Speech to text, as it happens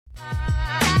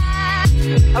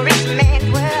A rich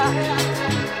man's world.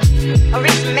 A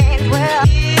rich man's world.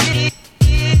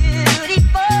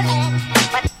 Beautiful land,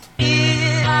 but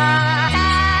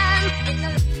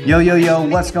Yo,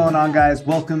 what's going on, guys?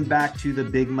 Welcome back to the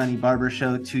Big Money Barber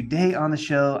Show. Today on the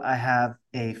show, I have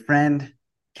a friend,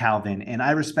 Calvin, and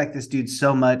I respect this dude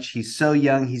so much. He's so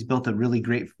young. He's built a really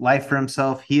great life for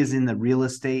himself. He is in the real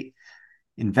estate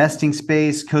investing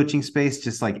space, coaching space,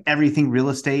 just like everything real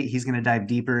estate. He's going to dive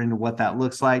deeper into what that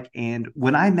looks like. And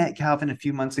when I met Calvin a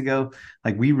few months ago,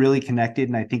 like we really connected.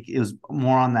 And I think it was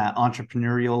more on that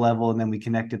entrepreneurial level. And then we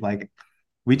connected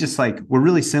we're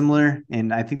really similar.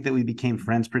 And I think that we became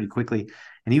friends pretty quickly.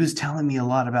 And he was telling me a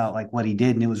lot about like what he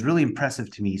did. And it was really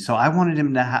impressive to me. So I wanted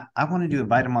to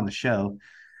invite him on the show.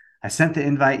 I sent the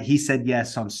invite. He said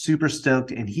yes. So I'm super stoked.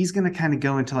 And he's going to kind of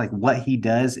go into like what he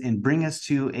does and bring us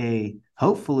to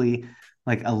hopefully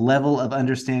like a level of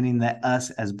understanding that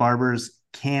us as barbers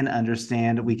can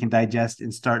understand, we can digest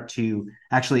and start to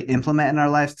actually implement in our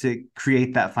lives to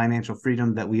create that financial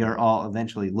freedom that we are all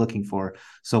eventually looking for.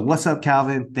 So what's up,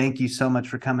 Calvin? Thank you so much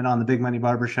for coming on the Big Money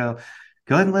Barber Show.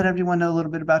 Go ahead and let everyone know a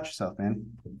little bit about yourself, man.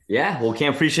 Yeah, well,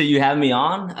 Cam, appreciate you having me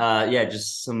on.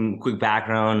 Just some quick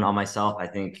background on myself. I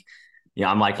think,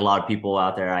 I'm like a lot of people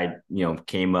out there. I,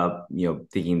 came up,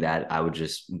 thinking that I would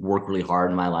just work really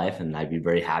hard in my life and I'd be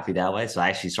very happy that way. So I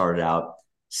actually started out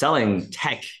selling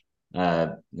tech,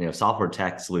 software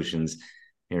tech solutions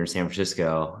here in San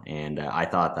Francisco. And I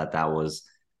thought that was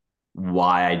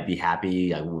why I'd be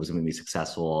happy. I was going to be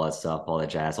successful, all that stuff, all that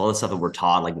jazz, all the stuff that we're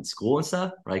taught like in school and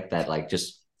stuff, right? That like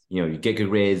just, you get good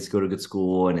grades, go to good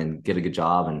school and then get a good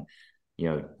job. And,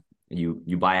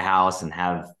 you buy a house and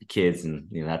have kids and,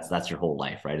 that's your whole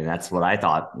life. Right. And that's what I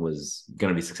thought was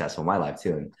going to be successful in my life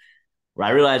too. And what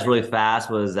I realized really fast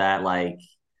was that like,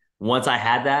 once I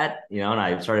had that, and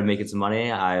I started making some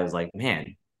money, I was like,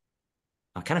 man,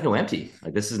 I kind of feel empty.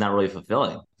 Like this is not really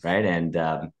fulfilling. Right. And,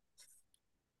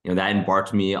 that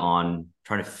embarked me on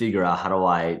trying to figure out how do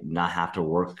I not have to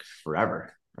work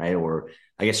forever, right? Or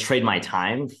I guess trade my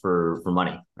time for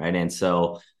money, right? And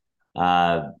so,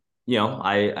 I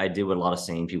did what a lot of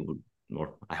sane people,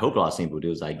 or I hope a lot of sane people do,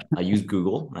 is I use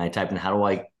Google and I typed in how do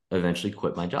I eventually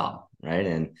quit my job, right?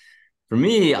 And for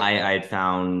me, I had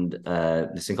found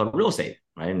this thing called real estate,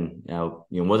 right? And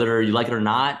whether you like it or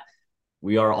not,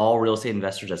 we are all real estate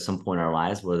investors at some point in our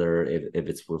lives, whether if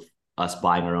it's with us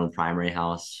buying our own primary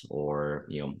house or,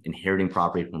 inheriting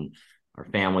property from our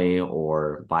family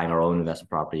or buying our own investment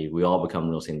property, we all become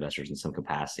real estate investors in some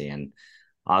capacity. And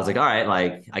I was like, all right,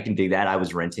 like I can dig that. I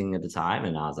was renting at the time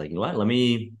and I was like, you know what, let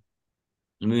me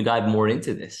dive more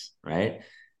into this. Right.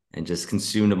 And just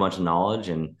consumed a bunch of knowledge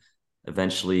and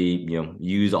eventually,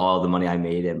 use all the money I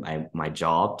made at my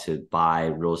job to buy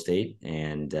real estate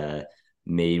and,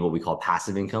 made what we call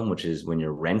passive income, which is when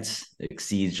your rent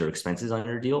exceeds your expenses on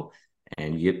your deal.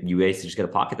 And you basically just got to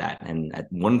pocket that. And at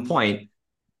one point,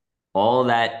 all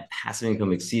that passive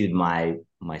income exceeded my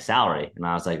salary. And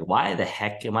I was like, why the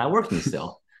heck am I working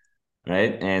still?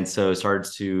 Right. And so I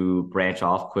started to branch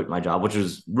off, quit my job, which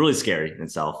was really scary in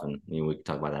itself. And we can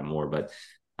talk about that more, but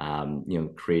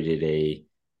created a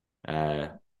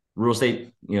real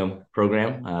estate,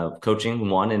 program, coaching,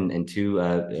 one, and two,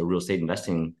 a real estate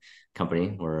investing company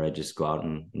where I just go out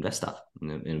and invest stuff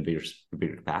in a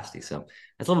bigger capacity. So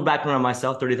that's a little background on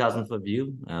myself, 30,000 foot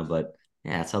view. But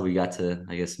yeah, that's how we got to,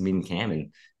 I guess, meeting Cam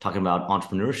and talking about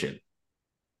entrepreneurship.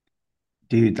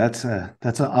 Dude, that's an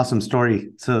awesome story.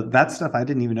 So that stuff I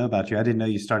didn't even know about you. I didn't know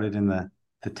you started in the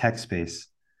tech space.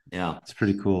 Yeah. It's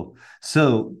pretty cool.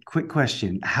 So quick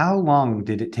question. How long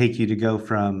did it take you to go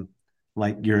from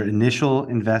like your initial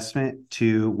investment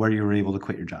to where you were able to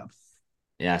quit your job?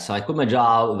 Yeah, so I quit my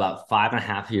job about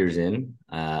 5.5 years in.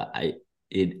 The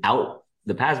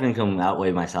passive income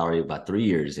outweighed my salary about 3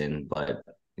 years in, but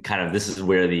kind of this is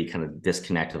where the kind of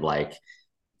disconnect of like,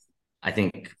 I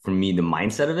think for me, the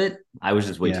mindset of it, I was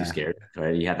just way too scared.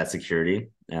 Right? You have that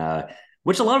security,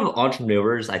 which a lot of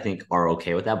entrepreneurs I think are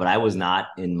okay with that, but I was not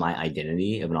in my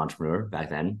identity of an entrepreneur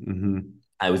back then. Mm-hmm.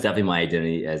 I was definitely my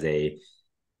identity as a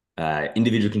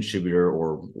individual contributor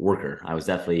or worker. I was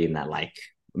definitely in that like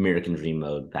American dream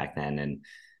mode back then. And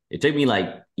it took me like,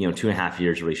 2.5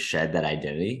 years to really shed that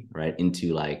identity, right?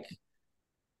 Into like,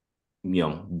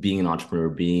 being an entrepreneur,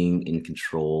 being in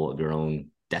control of your own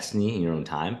destiny in your own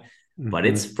time. Mm-hmm. But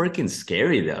it's freaking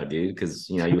scary though, dude. Cause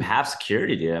you have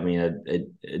security, dude. I mean,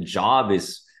 a job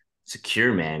is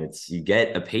secure, man. You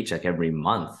get a paycheck every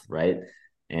month. Right.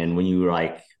 And when you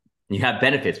have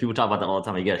benefits, people talk about that all the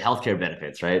time. You get healthcare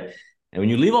benefits, right? And when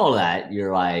you leave all that,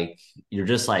 you're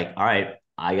just like, all right,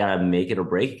 I gotta make it or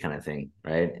break it kind of thing,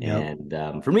 right? Yep.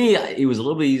 And for me, it was a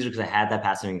little bit easier because I had that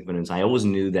passive income, so I always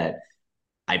knew that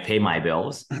I pay my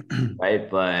bills, right?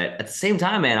 But at the same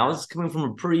time, man, I was coming from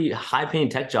a pretty high paying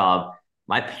tech job.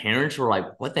 My parents were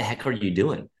like, "What the heck are you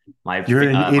doing?" You're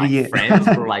an My idiot. friends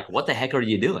were like, "What the heck are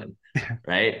you doing?"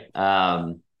 Right?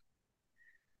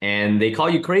 And they call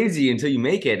you crazy until you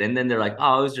make it, and then they're like,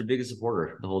 "Oh, I was your biggest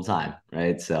supporter the whole time,"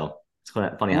 right? So it's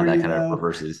kind of funny how Were that you kind of though?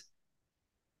 reverses.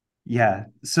 Yeah.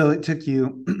 So it took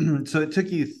you so it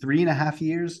took you 3.5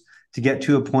 years to get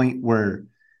to a point where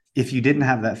if you didn't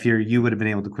have that fear, you would have been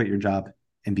able to quit your job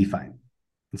and be fine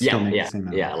and still Yeah, make the yeah, same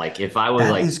amount. yeah. Like if I was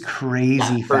That like is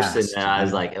crazy that person, fast, and I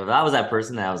was dude. like, if I was that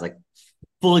person, that I was like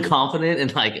fully confident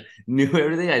and like knew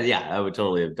everything. Yeah, I would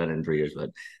totally have done it in 3 years,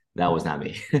 but that was not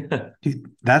me.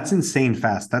 Dude, that's insane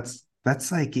fast.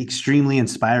 That's like extremely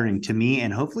inspiring to me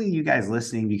and hopefully you guys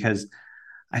listening because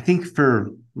I think for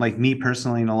like me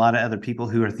personally and a lot of other people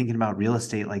who are thinking about real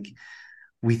estate, like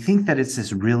we think that it's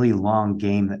this really long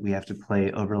game that we have to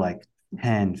play over like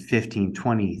 10, 15,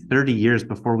 20, 30 years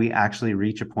before we actually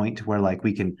reach a point to where like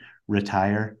we can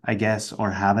retire, I guess,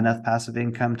 or have enough passive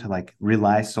income to like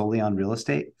rely solely on real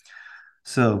estate.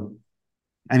 So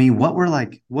I mean, what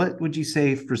would you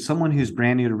say for someone who's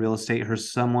brand new to real estate or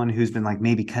someone who's been like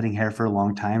maybe cutting hair for a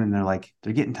long time and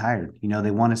they're getting tired,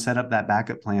 they want to set up that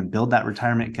backup plan, build that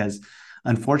retirement because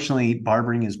unfortunately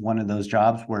barbering is one of those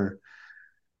jobs where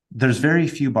there's very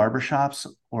few barbershops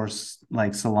or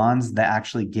like salons that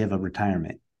actually give a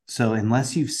retirement. So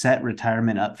unless you've set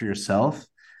retirement up for yourself,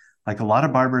 like a lot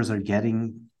of barbers are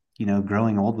getting,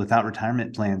 growing old without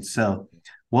retirement plans. So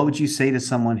what would you say to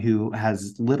someone who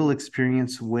has little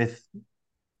experience with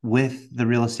the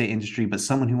real estate industry, but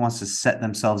someone who wants to set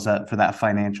themselves up for that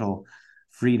financial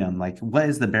freedom? Like what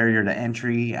is the barrier to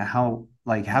entry? How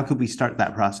could we start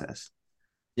that process?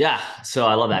 Yeah, so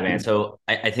I love that, man. So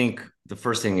I think the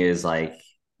first thing is like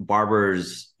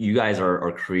barbers, you guys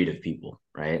are creative people,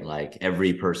 right? Like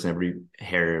every person, every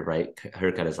hair, right,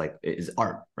 haircut is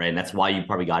art, right? And that's why you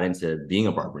probably got into being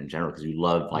a barber in general because you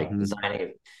love like Mm-hmm.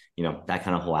 designing, that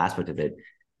kind of whole aspect of it.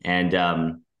 And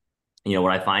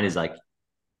what I find is like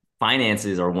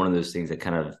finances are one of those things that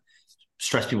kind of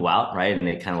stress people out, right? And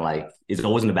it kind of like is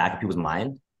always in the back of people's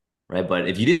mind, right? But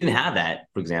if you didn't have that,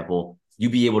 for example,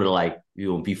 you'd be able to like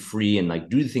be free and like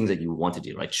do the things that you want to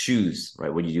do, like choose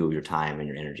right what you do with your time and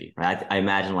your energy, right? I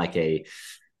imagine like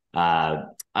I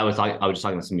was just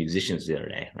talking to some musicians the other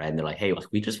day, right? And they're like, hey,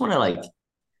 we just want to like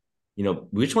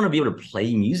we just want to be able to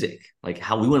play music like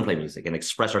how we want to play music and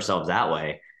express ourselves that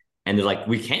way. And they're like,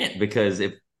 we can't because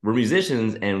if we're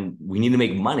musicians and we need to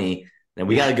make money, then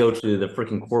we got to Yeah. go to the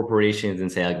freaking corporations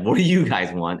and say like, what do you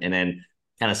guys want? And then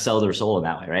kind of sell their soul in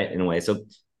that way, right? In a way. So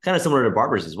kind of similar to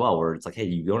barbers as well, where it's like, hey,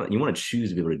 you want to choose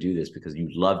to be able to do this because you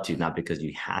love to, not because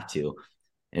you have to.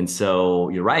 And so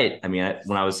you're right. I mean,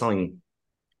 when I was selling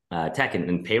tech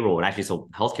and payroll and actually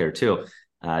sold healthcare too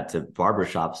to barber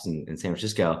shops in San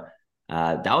Francisco,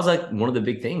 that was like one of the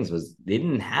big things was they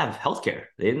didn't have healthcare.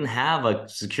 They didn't have a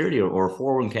security or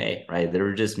 401k, right? They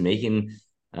were just making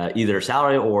either a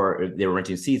salary or they were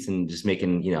renting seats and just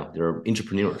making, they were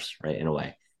entrepreneurs, right? In a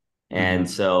way. And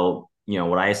Mm-hmm. so,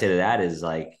 what I say to that is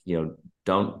like,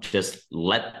 don't just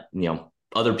let,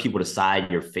 other people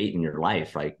decide your fate in your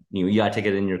life, right? You got to take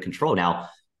it in your control. Now,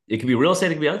 it could be real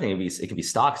estate, it could be other things. It could be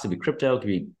stocks, it could be crypto, it could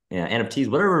be NFTs,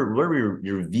 whatever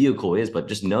your vehicle is. But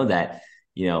just know that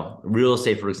real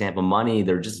estate, for example, money,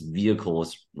 they're just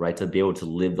vehicles, right, to be able to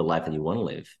live the life that you want to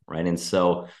live, right? And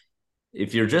so,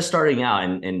 if you're just starting out,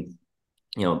 and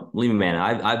believe me, man,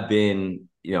 I've been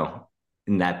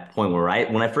in that point where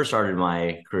when I first started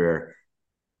my career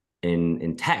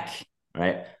in tech,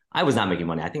 right, I was not making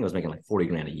money. I think I was making like 40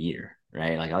 grand a year,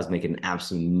 right? Like I was making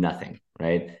absolutely nothing,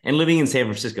 right? And living in San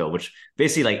Francisco, which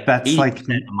basically like That's 80% like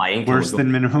of my income was worse going.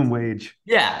 than minimum wage.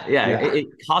 Yeah, yeah. Yeah.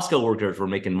 Costco workers were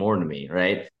making more than me,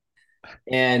 right?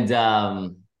 And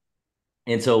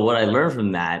so what I learned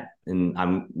from that, and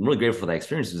I'm really grateful for that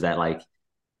experience, is that like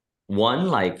one,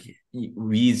 like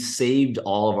we saved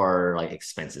all of our like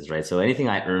expenses, right? So anything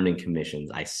I earned in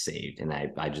commissions, I saved and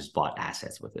I just bought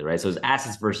assets with it, right? So it's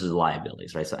assets versus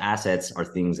liabilities, right? So assets are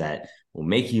things that will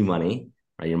make you money,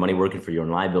 right? Your money working for you,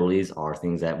 and liabilities are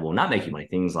things that will not make you money.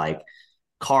 Things like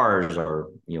cars or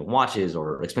watches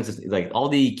or expenses, like all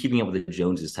the keeping up with the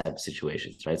Joneses type of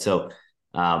situations, right? So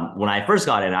when I first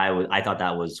got in, I thought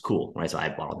that was cool, right? So I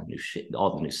bought all the new shit,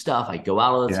 all the new stuff. I go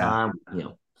out all the Yeah. time,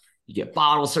 you get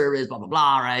bottle service, blah blah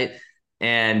blah, right?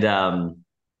 And and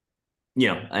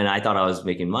I thought I was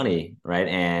making money, right?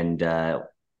 And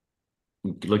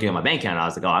looking at my bank account, I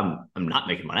was like, oh, I'm not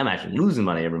making money. I'm actually losing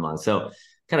money every month. So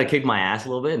kind of kicked my ass a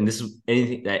little bit. And this is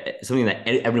something that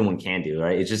everyone can do,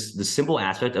 right? It's just the simple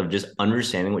aspect of just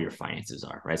understanding what your finances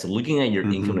are, right? So looking at your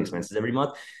income and expenses every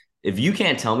month. If you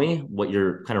can't tell me what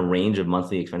your kind of range of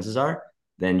monthly expenses are,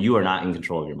 then you are not in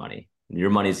control of your money.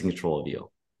 Your money is in control of you,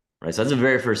 right? So that's the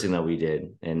very first thing that we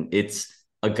did. And it's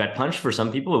a gut punch for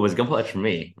some people. It was a gut punch for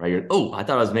me, right? I thought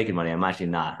I was making money. I'm actually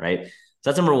not, right? So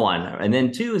that's number one. And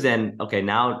then two is then, okay,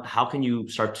 now how can you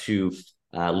start to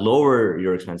lower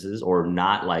your expenses or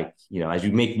not, like, as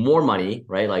you make more money,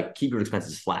 right? Like keep your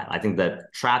expenses flat. I think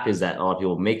that trap is that a lot of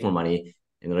people make more money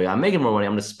and they're like, I'm making more money,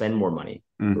 I'm going to spend more money.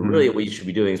 But really what you should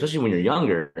be doing, especially when you're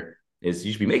younger, is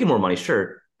you should be making more money,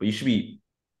 sure, but you should be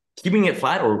keeping it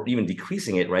flat or even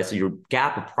decreasing it, right? So your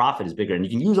gap of profit is bigger and you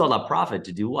can use all that profit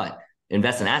to do what?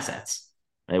 Invest in assets,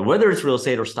 right? Whether it's real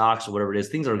estate or stocks or whatever it is,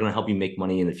 things are going to help you make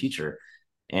money in the future.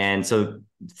 And so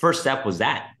first step was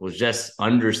just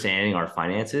understanding our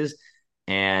finances.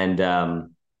 And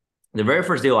the very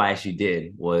first deal I actually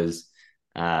did was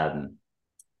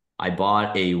I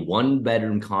bought a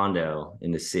 1-bedroom condo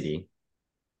in the city.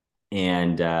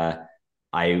 And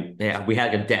we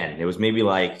had a den. It was maybe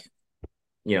like,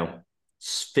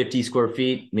 50 square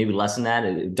feet, maybe less than that.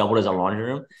 It doubled as our laundry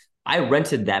room. I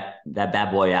rented that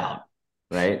bad boy out,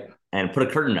 right? And put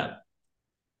a curtain up.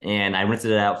 And I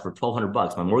rented it out for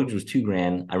 $1,200. My mortgage was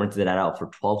 $2,000. I rented that out for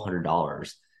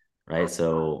 $1,200, right?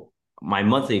 So my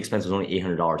monthly expense was only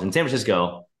 $800. In San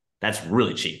Francisco, that's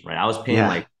really cheap, right? I was paying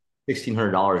like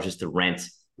 $1,600 just to rent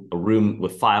a room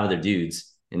with 5 other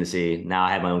dudes in the city. Now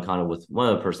I had my own condo with one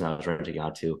other person I was renting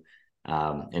out to,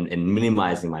 and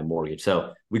minimizing my mortgage.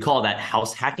 So we call that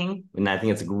house hacking. And I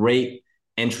think it's a great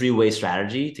entryway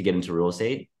strategy to get into real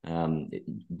estate.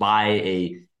 Buy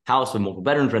a house with multiple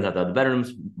bedrooms, rent out the other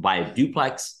bedrooms, buy a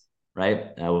duplex, right?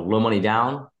 With low money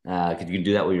down, because you can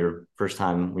do that when you're first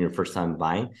time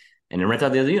buying, and then rent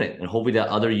out the other unit. And hopefully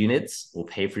the other units will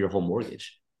pay for your whole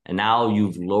mortgage. And now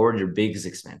you've lowered your biggest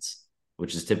expense,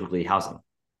 which is typically housing.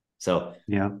 So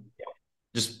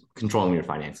just controlling your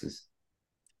finances.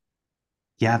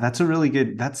 Yeah, that's a really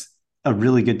good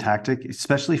tactic,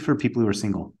 especially for people who are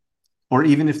single. Or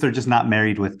even if they're just not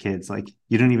married with kids, like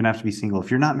you don't even have to be single.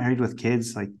 If you're not married with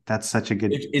kids, like that's such a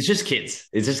good. It's just kids.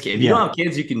 It's just kids. If you don't have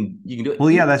kids, you can do it. Well,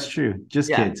 yeah, that's true.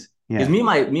 Just kids. Yeah. Because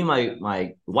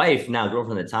my wife, now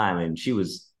girlfriend at the time, and she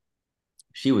was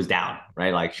down,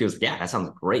 right? Like she was, that sounds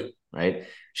great, right?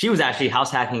 She was actually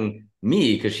house hacking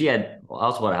me because she had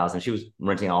also bought a house and she was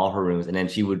renting out all her rooms, and then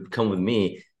she would come with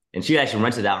me, and she actually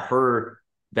rented out her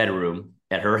bedroom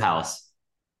at her house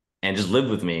and just lived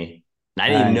with me. And I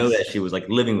didn't even know that she was like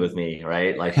living with me,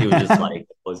 right? Like she was just like,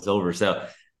 it's over. So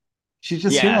she's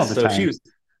just here all the time.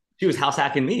 She was house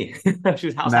hacking me. She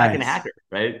was house hacking a hacker,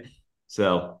 right?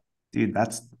 So, dude,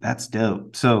 that's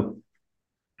dope. So,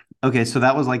 okay, so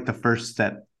that was like the first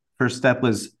step. First step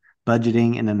was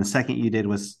budgeting, and then the second you did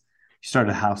was you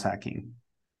started house hacking.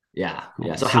 Yeah, cool.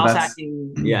 Yeah. So house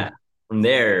hacking, From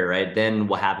there, right? Then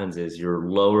what happens is you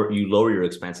lower your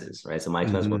expenses, right? So my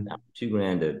expense went down from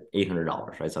 $2,000 to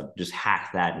 $800, right? So I've just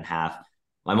hacked that in half.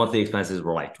 My monthly expenses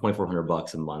were like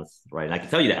 $2,400 a month, right? And I can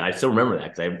tell you that I still remember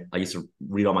that because I used to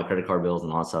read all my credit card bills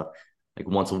and all that stuff like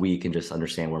once a week and just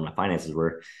understand where my finances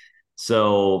were.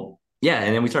 So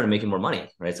and then we started making more money,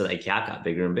 right? So that gap got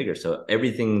bigger and bigger. So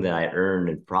everything that I earned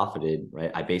and profited,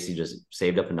 right, I basically just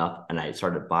saved up enough and I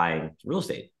started buying real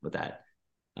estate with that.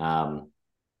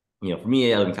 For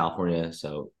me, I live in California,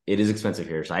 so it is expensive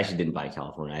here. So I actually didn't buy in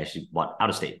California. I actually bought out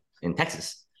of state in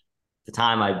Texas. At the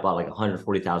time, I bought like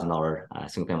 $140,000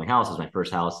 single family house. It was my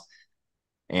first house.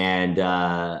 And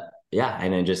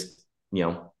and then just,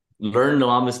 learned a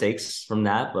lot of mistakes from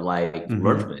that, but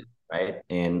learned from it, right?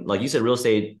 And like you said, real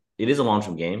estate, it is a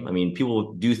long-term game. I mean,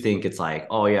 people do think it's like,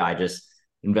 oh yeah, I just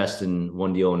invest in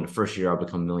one deal and the first year I'll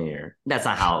become a millionaire. That's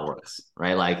not how it works,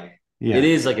 right? It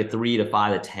is like a 3 to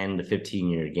 5 to 10 to 15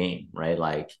 year game, right?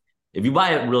 Like if you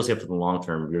buy real estate for the long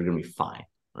term, you're going to be fine,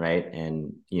 right?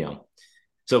 And,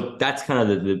 so that's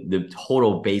kind of the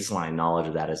total baseline knowledge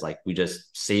of that is like, we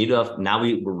just saved up. Now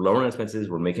we're lowering expenses.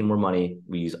 We're making more money.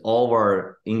 We use all of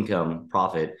our income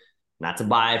profit, not to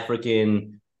buy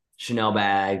freaking Chanel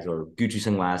bags or Gucci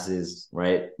sunglasses,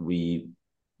 right? We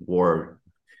wore,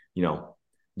 the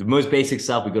most basic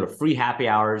stuff. We go to free happy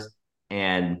hours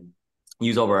and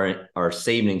use over our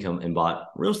saved income and bought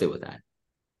real estate with that,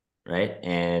 right?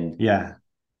 And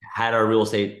had our real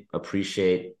estate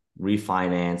appreciate,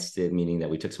 refinanced it, meaning that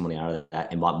we took some money out of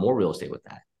that and bought more real estate with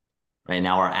that. Right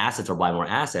now, our assets are buying more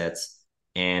assets,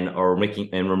 and we're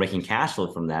making cash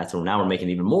flow from that. So now we're making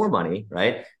even more money,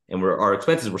 right? And our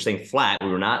expenses were staying flat. We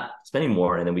were not spending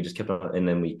more, and then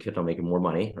we kept on making more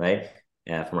money, right?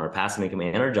 from our passive income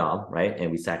and our job, right?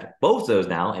 And we stacked both those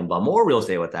now and bought more real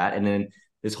estate with that. And then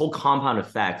this whole compound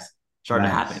effect started to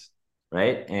happen,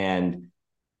 right? And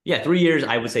yeah, 3 years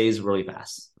I would say is really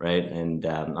fast, right? And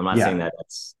I'm not saying that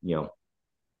that's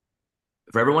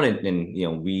for everyone,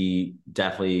 and we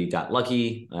definitely got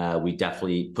lucky. We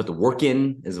definitely put the work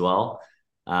in as well.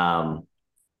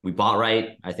 We bought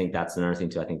right. I think that's another thing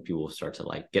too. I think people start to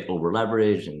like get over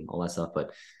leverage and all that stuff.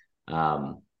 But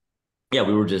yeah,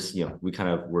 we were just, we kind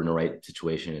of were in the right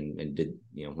situation and did,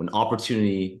 when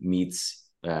opportunity meets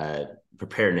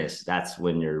preparedness, that's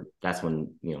when you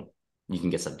can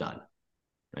get stuff done.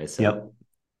 Right. So,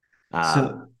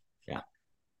 yeah.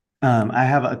 I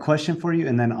have a question for you,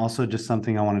 and then also just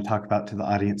something I want to talk about to the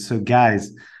audience. So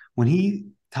guys, when he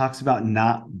talks about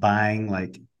not buying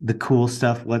like the cool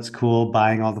stuff, what's cool,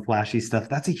 buying all the flashy stuff,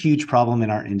 that's a huge problem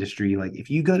in our industry. Like if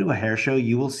you go to a hair show,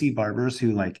 you will see barbers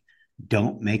who like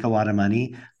don't make a lot of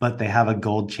money, but they have a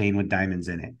gold chain with diamonds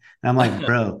in it. And I'm like,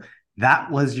 bro, that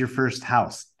was your first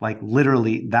house. Like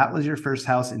literally, that was your first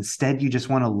house. Instead, you just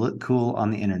want to look cool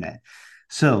on the internet.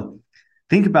 So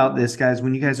think about this, guys.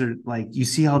 When you guys are like, you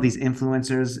see all these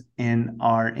influencers in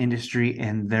our industry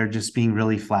and they're just being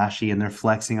really flashy and they're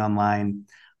flexing online.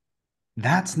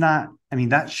 That's not,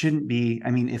 that shouldn't be,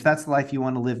 if that's the life you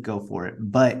want to live, go for it.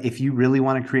 But if you really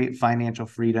want to create financial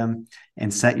freedom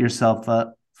and set yourself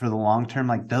up for the long term,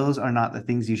 like those are not the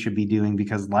things you should be doing,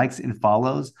 because likes and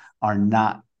follows are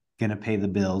not going to pay the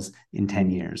bills in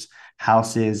 10 years.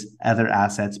 Houses, other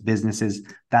assets, businesses,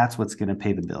 that's what's going to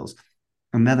pay the bills.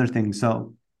 Another thing.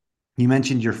 So you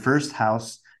mentioned your first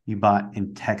house you bought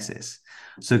in Texas.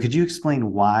 So could you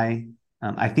explain why?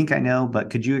 I think I know, but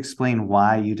could you explain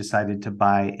why you decided to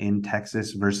buy in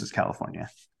Texas versus California?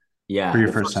 Yeah. For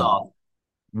your first home? Off,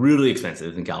 really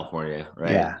expensive in California,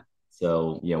 right? Yeah.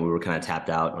 So, we were kind of tapped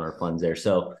out on our funds there.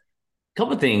 So a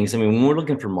couple of things. When we're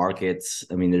looking for markets,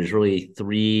 there's really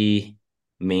three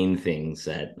main things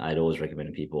that I'd always recommend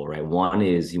to people, right? One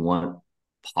is you want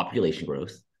population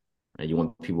growth. Right? You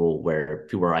want people where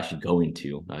people are actually going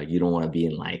to. You don't want to be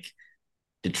in like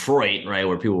Detroit, right,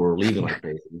 where people were leaving like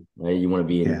crazy, right? You want to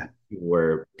be in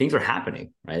where things are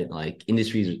happening, right? Like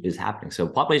industries is happening. So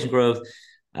population growth,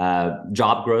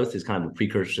 job growth is kind of a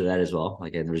precursor to that as well.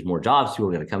 Like, and there's more jobs, people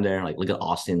are going to come there. Like, look at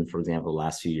Austin, for example. The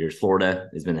last few years, Florida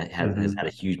has had a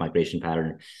huge migration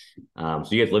pattern. So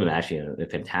you guys live in actually a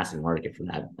fantastic market for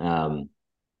that.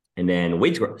 And then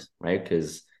wage growth, right?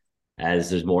 Because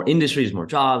as there's more industries, more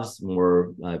jobs,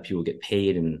 more people get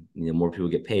paid, and the more people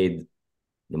get paid,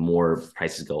 the more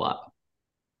prices go up,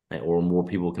 right? Or more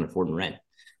people can afford to rent.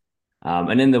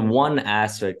 And then the one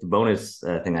aspect, the bonus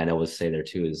thing I'd always say there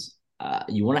too is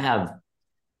you want to have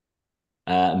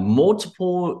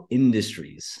multiple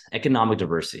industries, economic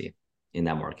diversity in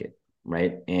that market,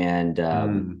 right?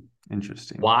 And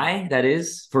interesting. Why that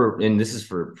is and this is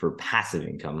for passive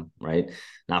income, right?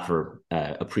 Not for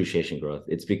appreciation growth.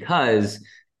 It's because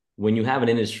when you have an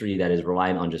industry that is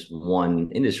relying on just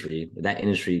one industry, that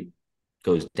industry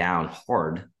goes down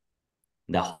hard,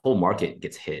 the whole market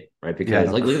gets hit, right? Because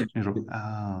Detroit,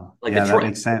 that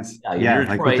makes sense. Detroit,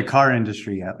 like with the car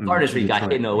industry. Car industry got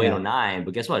hit in 08, 09,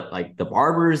 but guess what? Like the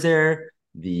barbers there,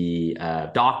 the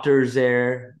doctors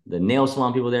there, the nail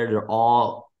salon people there, they're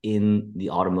all in the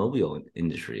automobile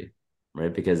industry,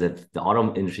 right? Because if the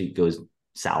auto industry goes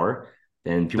sour,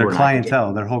 then people their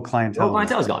whole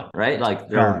clientele is gone, right? Like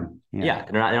they're gone. They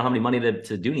don't have any money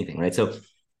to do anything, right? So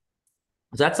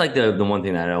that's like the one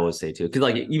thing that I always say too, because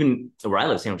like even where I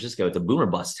live, San Francisco, it's a boomer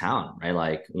bust town, right?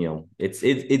 Like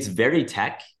it's very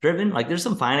tech driven. Like there's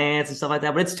some finance and stuff like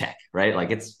that, but it's tech, right?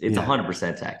 Like it's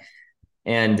 100% tech.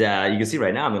 And you can see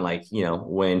right now,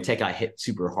 when tech got hit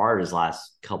super hard his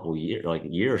last couple years, like a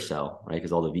year or so, right?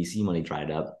 Because all the VC money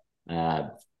dried up,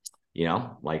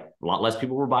 like a lot less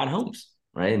people were buying homes,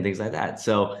 right? And things like that.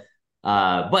 So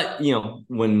but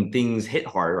when things hit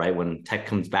hard, right, when tech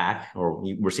comes back, or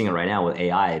we're seeing it right now with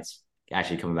AI, it's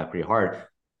actually coming back pretty hard.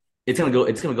 It's gonna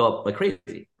go up like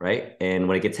crazy, right? And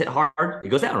when it gets hit hard, it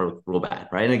goes down real bad,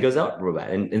 right? And it goes up real bad.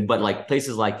 And but like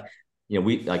places like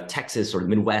we like Texas or the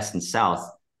Midwest and South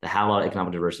that have a lot of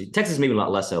economic diversity. Texas maybe a lot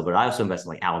less so, but I also invest in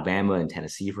like Alabama and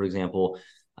Tennessee, for example.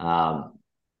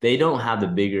 They don't have the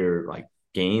bigger like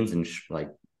gains and like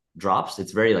drops.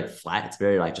 It's very like flat. It's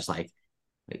very like just like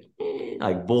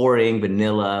boring,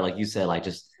 vanilla, like you said, like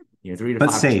just 3 to 5%.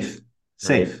 But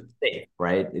safe,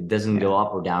 right? It doesn't go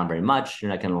up or down very much.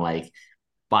 You're not gonna like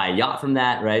buy a yacht from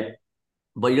that, right?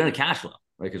 But you're gonna cash flow,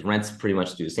 right? Because rents pretty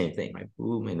much do the same thing, right?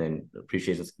 Boom, and then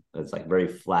appreciation it's like very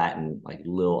flat and like a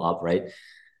little up, right?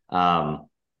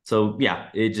 So yeah,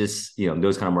 it just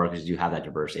those kind of markets do have that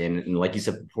diversity, and like you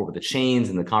said before with the chains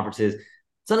and the conferences,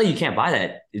 it's not that you can't buy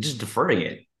that. It's just deferring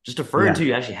it. Just defer Yeah. until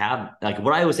you actually have, like,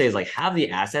 what I always say is like have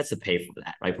the assets to pay for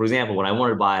that. Right. For example, when I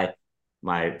wanted to buy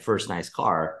my first nice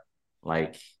car,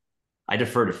 like I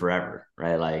deferred it forever.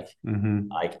 Right. Hmm.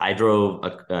 Like I drove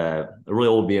a really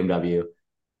old BMW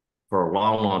for a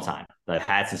long, long time that I've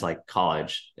had since like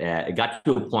college. It got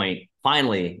to a point,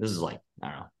 finally, this is like, I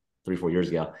don't know, 3, 4 years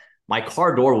ago. My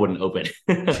car door wouldn't open.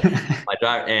 My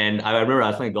driver, and I remember I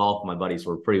was playing golf with my buddies who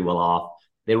were pretty well off.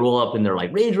 They roll up in their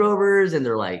like Range Rovers and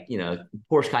they're like,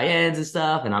 Porsche Cayennes and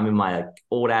stuff. And I'm in my like,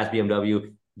 old ass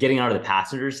BMW getting out of the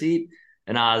passenger seat.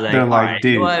 And I was They're like, all right, like,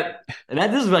 you know dude. what?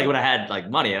 And this is like when I had like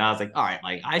money. And I was like, all right,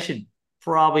 like I should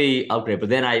probably upgrade. But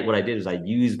then what I did is I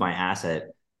used my asset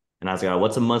and I was like, all right,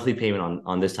 what's a monthly payment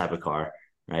on this type of car?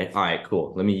 Right. All right,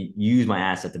 cool. Let me use my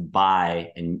asset to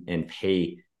buy and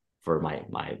pay for my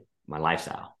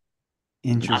lifestyle,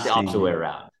 not the opposite way Interesting.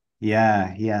 around.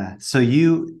 Yeah, yeah. So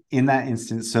you, in that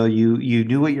instance, so you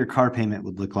knew what your car payment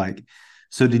would look like.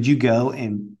 So did you go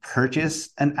and purchase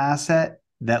an asset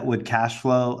that would cash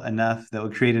flow enough, that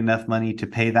would create enough money to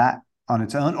pay that on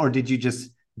its own? Or did you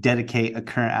just dedicate a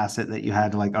current asset that you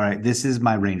had to like, all right, this is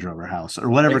my Range Rover house or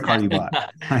whatever car you bought?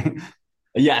 Right.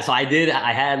 Yeah, so I did.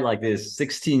 I had like this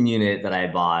 16 unit that I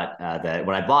bought. That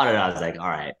when I bought it, I was like, all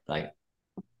right, like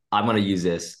I'm gonna use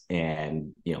this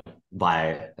and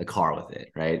buy a car with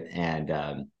it, right? And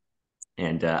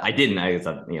I didn't. I guess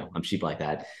I'm cheap like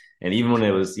that. And even when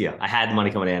it was, I had the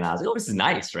money coming in, I was like, oh, this is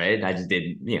nice, right? And I just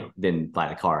didn't buy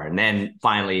the car. And then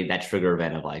finally, that trigger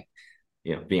event of like,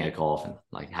 being at golf and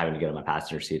like having to get on my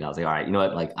passenger seat, I was like, all right, you know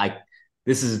what? Like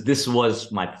this was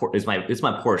it's my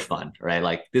Porsche fund, right?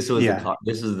 Like this was the Yeah. car,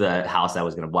 this is the house I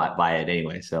was gonna buy it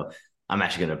anyway. So I'm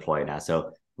actually gonna deploy it now.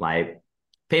 So my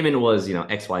payment was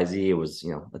XYZ. It was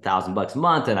 $1,000 a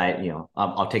month, and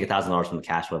I'll take $1,000 from the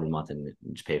cash flow every month and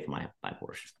just pay for my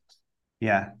Porsche.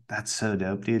 Yeah. That's so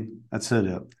dope, dude. That's so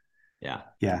dope. Yeah.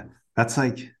 Yeah. That's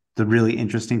like the really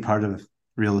interesting part of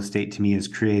real estate to me is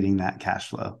creating that cash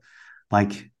flow.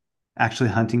 Like actually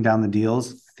hunting down the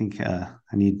deals. I think I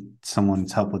need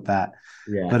someone's help with that.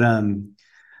 Yeah. But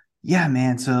yeah,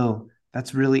 man. So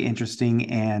that's really interesting.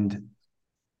 And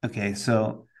okay,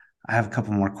 so I have a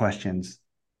couple more questions.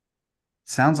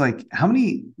 Sounds like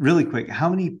really quick, how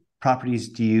many properties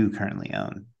do you currently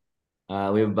own?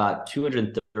 We have about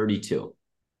 232.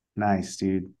 Nice,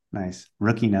 dude. Nice.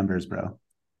 Rookie numbers, bro.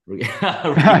 I'm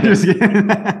It's just kidding.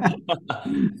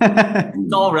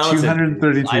 all relative. I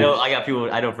 232. got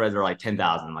people. I know friends that are like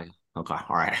 10,000. I'm like, okay,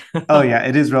 all right. Oh yeah,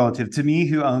 it is relative to me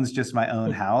who owns just my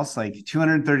own house. Like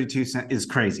 232 is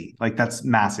crazy. Like that's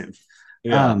massive.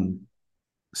 Yeah. Um,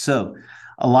 so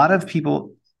a lot of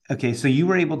people, okay, so you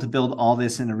were able to build all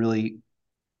this in a really,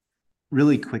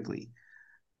 really quickly.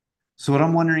 So what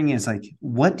I'm wondering is like,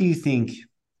 what do you think?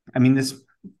 I mean,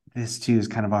 this too is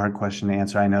kind of a hard question to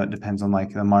answer. I know it depends on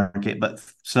like the market, but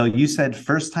so you said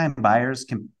first time buyers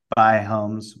can buy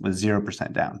homes with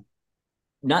 0% down.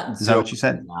 Not Is that zero what you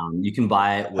percent said? down. You can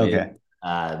buy it with. Okay.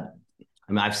 Uh,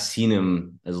 I mean, I've seen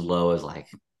them as low as like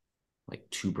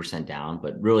 2% down,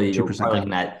 but really you're 2% probably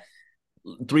looking down. at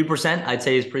 3%. I'd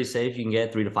say is pretty safe. You can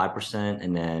get 3 to 5%,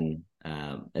 and then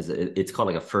it's called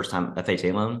like a first time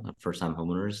FHA loan, a first time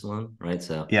homeowners loan, right?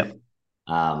 So Yep.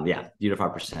 yeah, 3 to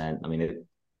 5%. I mean, it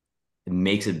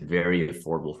makes it very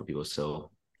affordable for people.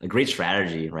 So a great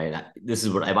strategy, right? This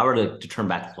is what if I were to turn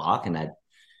back the clock and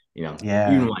even Yeah.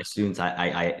 my students,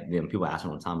 people ask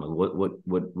me all the time, like, what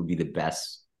would be the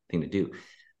best thing to do?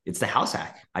 It's the house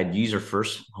hack. I'd use your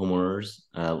first homeowners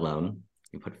loan.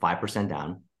 You put 5%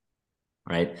 down,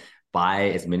 right? Buy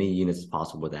as many units as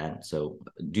possible with that. So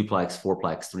duplex,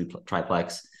 fourplex,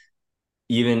 triplex.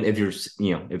 Even if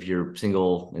you're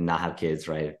single and not have kids,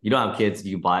 right? If you don't have kids,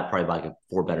 you probably buy like a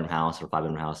 4 bedroom house or 5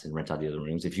 bedroom house and rent out the other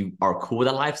rooms. If you are cool with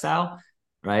that lifestyle,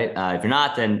 right? If you're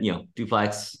not, then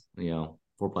duplex,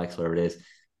 fourplex, whatever it is,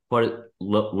 put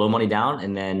low money down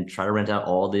and then try to rent out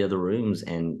all the other rooms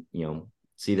and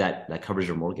see that covers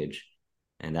your mortgage,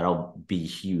 and that'll be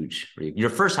huge for you. Your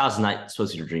first house is not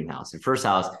supposed to be your dream house. Your first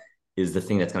house is the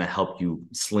thing that's going to help you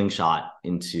slingshot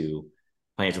into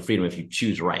financial freedom if you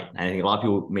choose right. And I think a lot of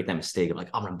people make that mistake of like,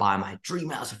 I'm going to buy my dream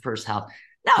house, the first house.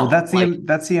 Well, No, like,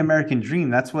 that's the American dream.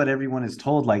 That's what everyone is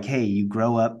told. Like, hey, you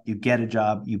grow up, you get a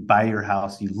job, you buy your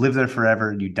house, you live there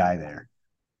forever, you die there.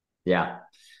 yeah,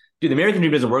 dude, the American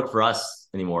dream doesn't work for us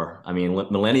anymore. I mean,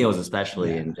 millennials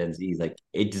especially Yeah. and Gen Z's, like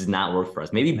it does not work for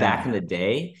us. Maybe back in Nah. the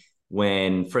day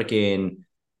when freaking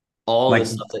all Like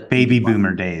this stuff that you baby could buy.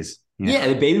 boomer days. Yeah. Yeah,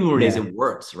 the baby boomer days, Yeah. it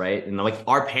works, right? And like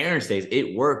our parents' days,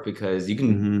 it worked because you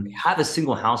can Hmm. have a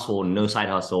single household, no side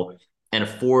hustle, and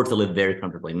afford to live very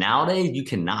comfortably. Nowadays, you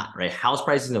cannot, right? House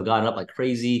prices have gone up like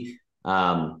crazy.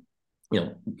 Um,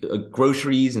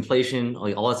 groceries, inflation,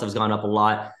 like all that stuff has gone up a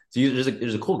lot. So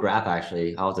there's a cool graph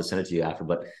actually. I'll have to send it to you after,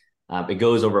 but it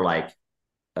goes over like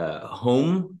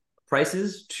home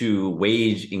prices to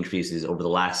wage increases over the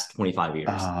last 25 years.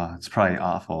 It's probably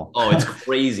awful. Oh, it's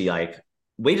crazy. Like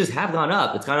wages have gone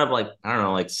up. It's gone up like, I don't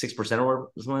know, like 6% or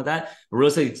something like that. But real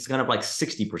estate, it's gone up like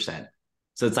 60%.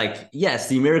 So it's like, yes,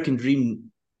 the American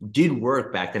dream did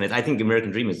work back then. I think the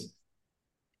American dream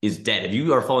is dead. If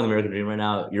you are following the American dream right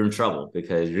now, you're in trouble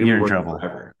because you're gonna You're be in working trouble.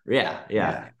 forever. Yeah,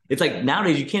 yeah. Yeah. It's like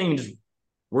nowadays you can't even just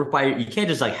you can't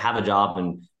just like have a job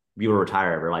and be able to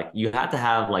retire ever. Like you have to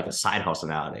have like a side hustle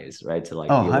nowadays, right? To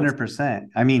like Oh, be able to 100%.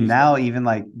 I mean, do stuff. now even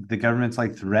like the government's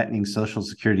like threatening Social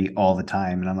Security all the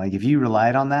time. And I'm like, if you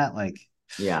relied on that, like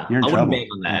Yeah. you're in I wouldn't bank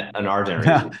trouble. on Yeah. that in our No,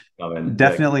 generation. Like,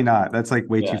 definitely not. That's like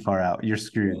way too yeah. far out. You're Yeah.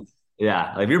 screwed.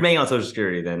 Yeah. Like if you're banking on Social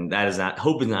Security, then that is not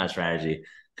hope is not a strategy.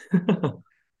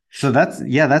 So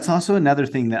that's also another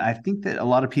thing that I think that a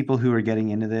lot of people who are getting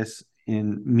into this,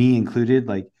 in me included,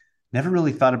 like never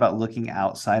really thought about looking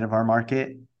outside of our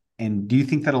market. And do you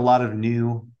think that a lot of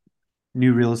new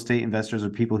real estate investors or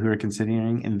people who are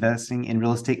considering investing in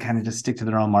real estate kind of just stick to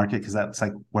their own market because that's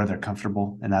like where they're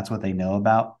comfortable and that's what they know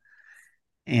about?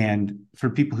 And for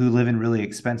people who live in really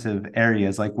expensive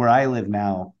areas, like where I live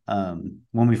now,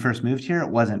 when we first moved here, it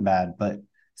wasn't bad, but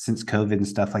since COVID and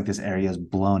stuff, like this area is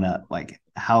blown up. Like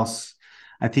house,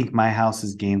 I think my house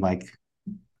has gained like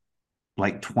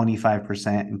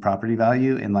 25% in property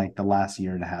value in like the last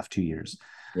year and a half, 2 years,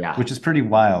 Yeah. which is pretty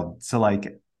wild. So like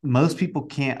a lot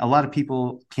of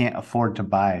people can't afford to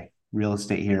buy real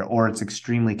estate here, or it's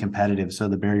extremely competitive. So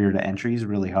the barrier to entry is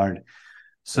really hard. Yeah.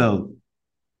 So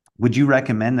would you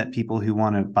recommend that people who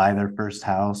want to buy their first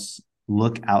house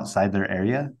look outside their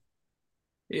area?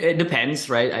 It depends,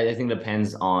 right? I think it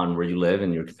depends on where you live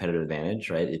and your competitive advantage,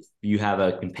 right? If you have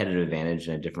a competitive advantage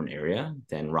in a different area,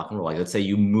 then rock and roll. Like, let's say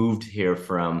you moved here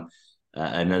from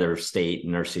another state,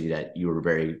 another city that you were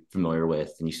very familiar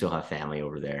with, and you still have family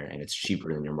over there, and it's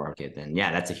cheaper than your market. Then,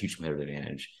 yeah, that's a huge competitive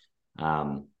advantage.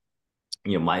 Um,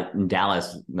 my in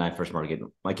Dallas, my first market,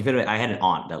 my competitive, I had an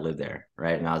aunt that lived there,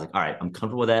 right? And I was like, all right, I'm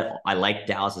comfortable with that. I like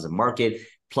Dallas as a market.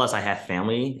 Plus, I have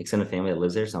family, extended family that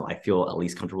lives there, so I feel at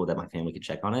least comfortable that my family could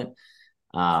check on it.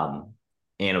 Um,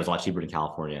 and it was a lot cheaper than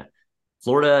California.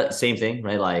 Florida, same thing,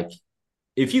 right? Like,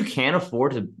 if you can't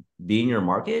afford to be in your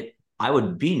market, I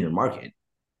would be in your market,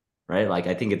 right? Like,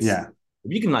 I think it's Yeah.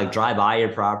 if you can like drive by your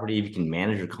property, if you can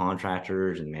manage your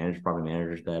contractors and manage property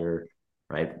managers better,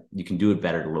 right? You can do it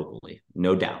better locally,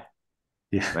 no doubt,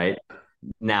 Yeah. right?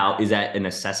 Now, is that a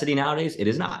necessity nowadays? It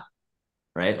is not,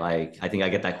 right? Like, I think I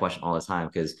get that question all the time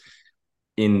because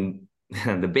in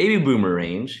the baby boomer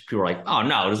range, people are like, oh,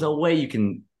 no, there's no way you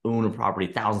can own a property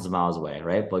thousands of miles away,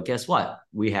 right? But guess what?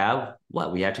 We have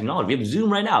what? We have technology. We have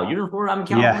Zoom right now. You're in Florida, I'm in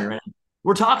California Yeah. right now.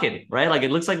 We're talking, right? Like,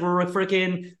 it looks like we're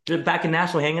freaking back in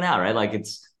Nashville hanging out, right? Like,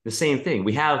 it's the same thing.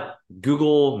 We have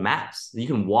Google Maps. You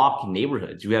can walk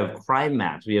neighborhoods. We have crime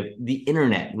maps. We have the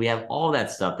internet. We have all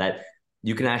that stuff that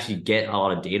you can actually get a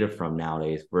lot of data from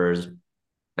nowadays. Whereas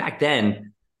back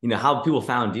then, how people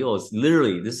found deals.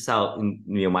 Literally, this is how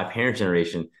my parents'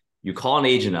 generation. You call an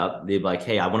agent up, they'd be like,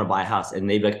 "Hey, I want to buy a house," and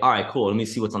they'd be like, "All right, cool. Let me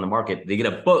see what's on the market." They get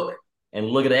a book and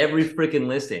look at every freaking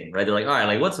listing, right? They're like, "All right,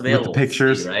 like what's With the available? Let's see,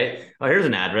 pictures. right? Oh, here's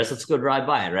an address. Let's go drive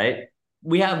by it, right?"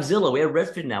 We have Zillow, we have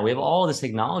Redfin now, we have all this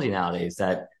technology nowadays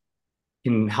that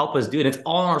can help us do it. It's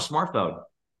all on our smartphone,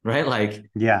 right? Like,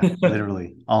 Yeah,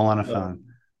 literally all on a phone.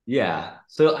 yeah.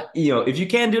 So, if you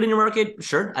can do it in your market,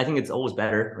 sure. I think it's always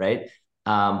better, right?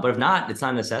 But if not, it's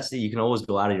not a necessity. You can always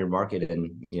go out of your market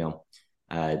and,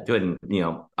 do it.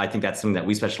 And, I think that's something that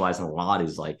we specialize in a lot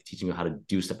is like teaching you how to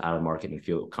do stuff out of the market and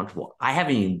feel comfortable. I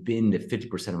haven't even been to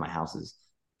 50% of my houses,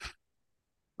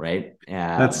 right?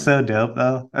 That's so dope,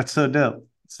 though. That's so dope.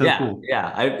 So Yeah, cool. yeah.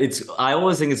 I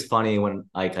always think it's funny when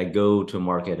like I go to a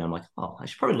market and I'm like, oh, I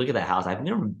should probably look at that house. I've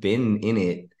never been in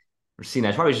it or seen it.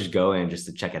 I should probably just go in just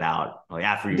to check it out. Like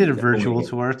after I did a you owning virtual it.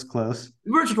 tour. It's close.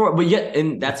 Virtual tour, but yet,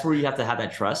 and that's where you have to have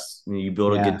that trust. You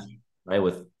build a good Yeah. team, right?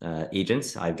 With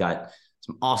agents. I've got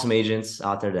some awesome agents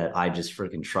out there that I just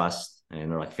freaking trust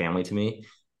and they're like family to me.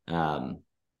 Um,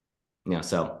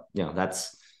 so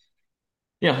that's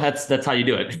how you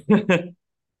do it.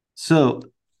 So,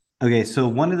 okay. So,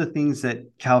 one of the things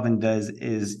that Calvin does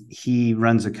is he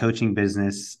runs a coaching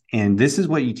business. And this is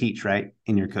what you teach, right?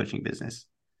 In your coaching business.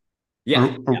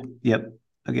 Yeah. Yep.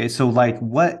 Okay. So, like,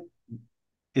 what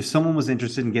if someone was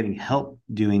interested in getting help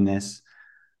doing this?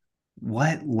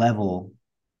 What level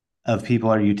of people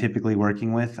are you typically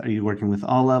working with? Are you working with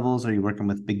all levels? Are you working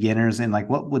with beginners? And like,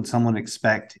 what would someone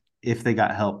expect if they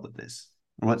got help with this?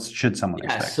 What should someone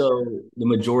Yeah, expect? so the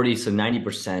majority, so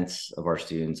 90% of our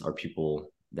students are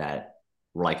people that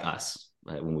were like us,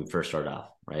 right, when we first started off,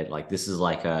 right? Like this is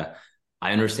like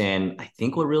I understand, I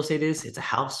think what real estate is, it's a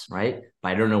house, right? But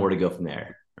I don't know where to go from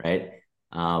there, right?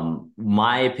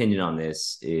 My opinion on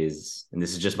this is, and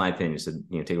this is just my opinion, so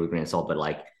take it with a grain of salt, but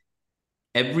like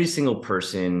every single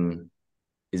person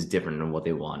is different in what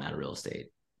they want out of real estate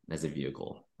as a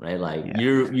vehicle, right? Like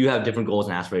Yeah. you have different goals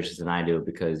and aspirations than I do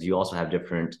because you also have a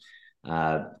different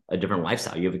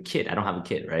lifestyle. You have a kid. I don't have a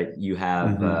kid, right? You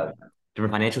have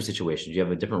different financial situations. You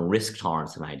have a different risk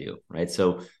tolerance than I do, right?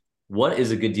 So what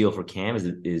is a good deal for Cam is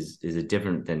it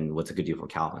different than what's a good deal for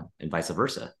Calvin and vice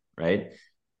versa, right?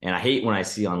 And I hate when I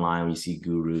see online, when you see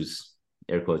gurus,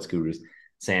 air quotes gurus,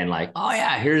 saying like, oh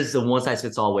yeah, here's the one size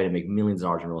fits all way to make millions of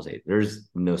dollars in real estate. There's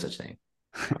no such thing.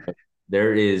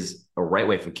 There is a right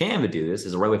way for Cam to do this,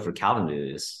 there's a right way for Calvin to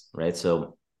do this, right?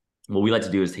 So what we like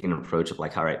to do is take an approach of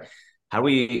like, all right, how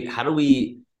do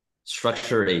we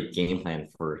structure a game plan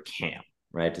for Cam,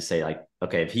 right? To say like,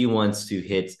 okay, if he wants to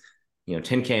hit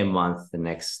 10K a month the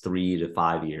next 3 to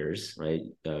 5 years, right?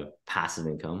 Passive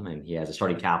income, and he has a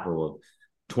starting capital of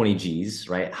 20 G's,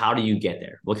 right? How do you get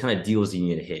there? What kind of deals do you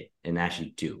need to hit and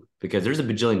actually do? Because there's a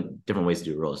bajillion different ways to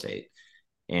do real estate.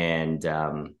 And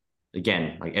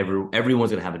again, like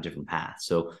everyone's gonna have a different path.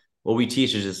 So what we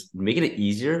teach is just making it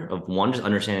easier of one, just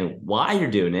understanding why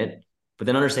you're doing it, but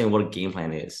then understanding what a game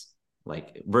plan is.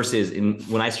 Like versus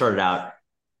when I started out,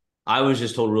 I was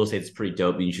just told real estate is pretty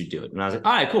dope and you should do it. And I was like,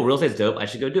 all right, cool, real estate's dope, I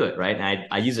should go do it, right? And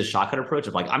I use a shotgun approach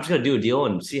of like, I'm just gonna do a deal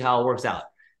and see how it works out,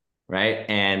 right?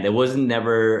 And it wasn't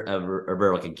never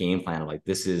ever like a game plan of like,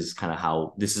 this is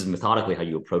methodically how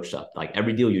you approach stuff. Like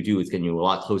every deal you do is getting you a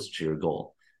lot closer to your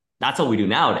goal. That's what we do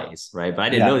nowadays, right? But I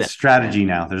didn't know that. Strategy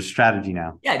now. There's strategy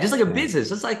now. Yeah, just like a business.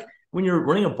 Just like when you're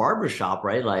running a barber shop,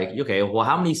 right? Like, okay, well,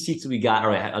 how many seats do we got? All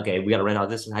right, okay, we got to rent out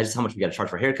this. Just how much we got to charge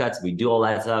for haircuts. We do all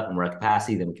that stuff, and we're at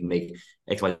capacity. Then we can make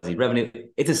XYZ revenue.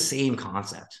 It's the same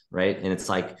concept, right? And it's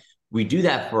like we do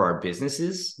that for our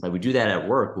businesses, like we do that at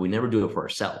work, but we never do it for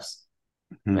ourselves.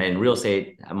 Right? In real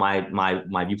estate,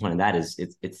 my viewpoint on that is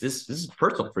this is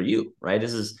personal for you, right?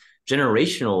 This is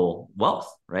generational wealth,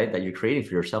 right? That you're creating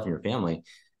for yourself and your family.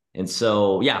 And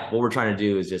so, yeah, what we're trying to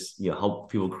do is just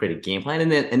help people create a game plan,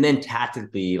 and then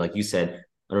tactically, like you said,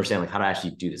 understand like how to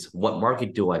actually do this. What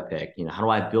market do I pick? How do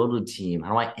I build a team?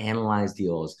 How do I analyze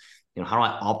deals? How do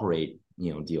I operate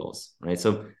deals? Right.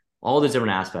 So all those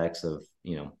different aspects of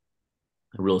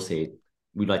real estate,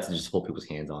 we'd like to just hold people's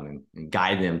hands on and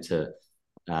guide them to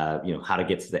how to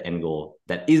get to the end goal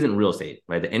that isn't real estate,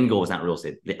 right? The end goal is not real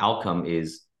estate. The outcome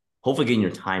is hopefully getting your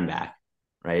time back,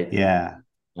 right? Yeah.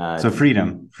 So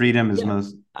freedom is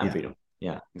most. Freedom.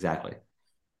 Yeah, exactly.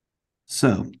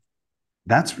 So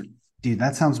that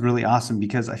sounds really awesome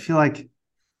because I feel like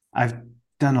I've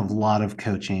done a lot of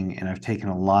coaching and I've taken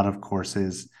a lot of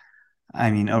courses. I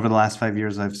mean, over the last 5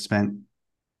 years, I've spent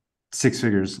 6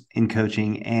 figures in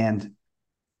coaching. And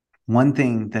one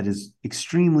thing that is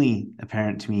extremely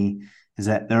apparent to me is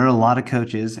that there are a lot of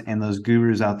coaches and those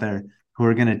gurus out there who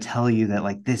are going to tell you that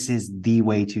like, this is the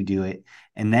way to do it.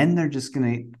 And then they're just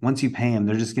going to, once you pay them,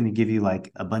 they're just going to give you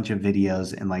like a bunch of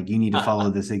videos and like, you need to follow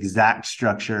this exact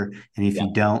structure. And if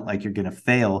you don't, like, you're going to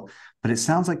fail. But it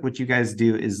sounds like what you guys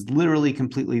do is literally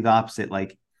completely the opposite.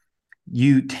 Like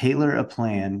you tailor a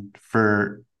plan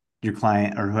for your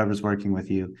client or whoever's working with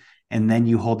you, and then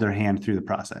you hold their hand through the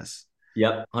process.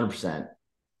 Yep, 100%.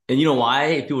 And you know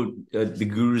why people, the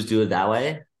gurus do it that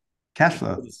way? Cash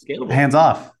flow. It's scalable. Hands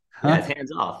off. Huh? Yeah, it's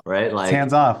hands off, right? Like it's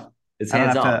hands off. It's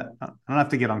hands off. I don't have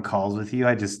to get on calls with you.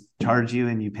 I just charge you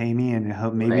and you pay me and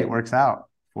hope maybe it works out.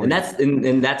 And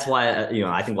that's why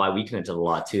I think why we connected a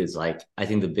lot too is like I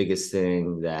think the biggest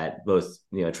thing that both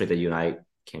a trait that you and I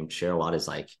can share a lot is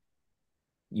like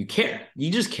you care.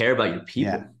 You just care about your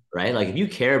people, right? Like if you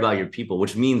care about your people,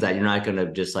 which means that you're not going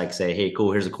to just like say, hey,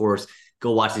 cool, here's a course,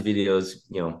 go watch these videos,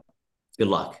 good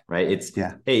luck, right? It's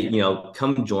hey,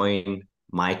 come join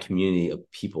my community of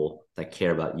people that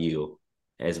care about you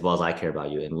as well as I care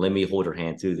about you. And let me hold your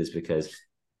hand through this because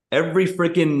every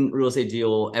freaking real estate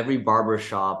deal, every barber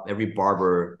shop, every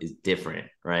barber is different,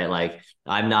 right? Like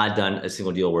I've not done a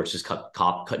single deal where it's just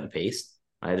cut and paste,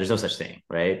 right? There's no such thing,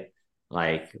 right?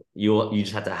 Like you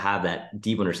just have to have that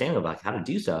deep understanding about how to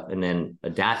do stuff and then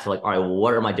adapt to like, all right, well,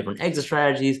 what are my different exit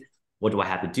strategies? What do I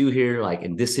have to do here? Like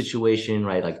in this situation,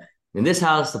 right? Like in this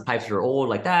house, the pipes are old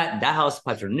like that. In that house, the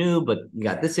pipes are new, but you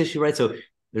got this issue, right? So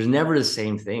there's never the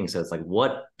same thing. So it's like,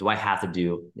 what do I have to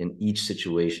do in each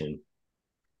situation?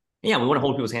 Yeah, we want to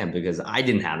hold people's hand because I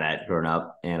didn't have that growing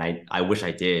up and I wish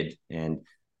I did. And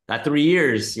that 3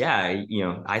 years, yeah,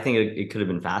 I think it could have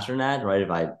been faster than that, right?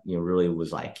 If I, really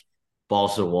was like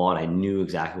balls to the wall and I knew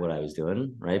exactly what I was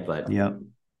doing, right? But Yep.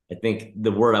 I think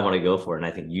the word I want to go for, and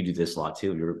I think you do this a lot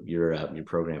too. Your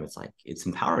program, it's like it's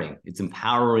empowering. It's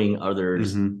empowering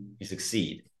others Mm-hmm. to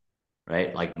succeed,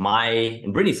 right? Like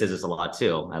and Brittany says this a lot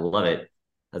too. I love it.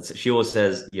 She always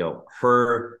says,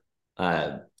 her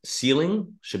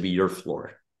ceiling should be your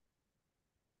floor,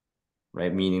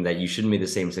 right? Meaning that you shouldn't make the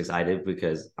same mistakes I did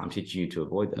because I'm teaching you to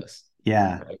avoid those.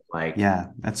 Yeah. Right? Like Yeah.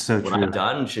 That's so what true. I've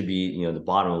done should be, the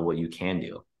bottom of what you can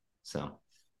do. So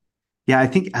Yeah, I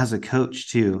think as a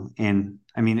coach too, and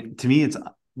I mean, to me, it's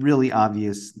really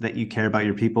obvious that you care about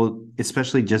your people,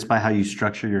 especially just by how you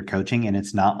structure your coaching, and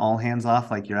it's not all hands off,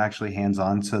 like you're actually hands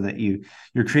on, so that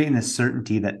you're creating this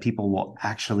certainty that people will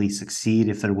actually succeed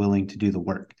if they're willing to do the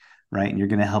work, right? And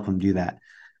you're going to help them do that.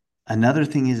 Another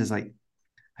thing is like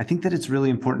I think that it's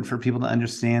really important for people to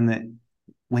understand that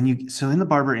so in the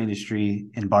barber industry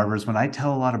and barbers, when I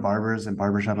tell a lot of barbers and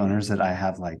barbershop owners that I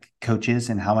have like coaches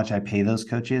and how much I pay those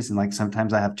coaches, and like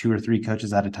sometimes I have 2 or 3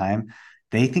 coaches at a time,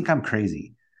 they think I'm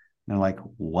crazy. And they're like,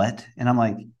 what? And I'm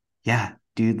like, yeah,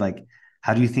 dude, like,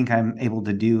 how do you think I'm able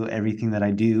to do everything that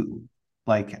I do?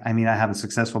 Like, I mean, I have a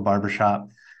successful barbershop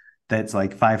that's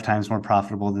like 5 times more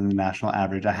profitable than the national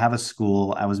average. I have a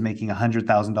school. I was making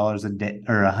 $100,000 a day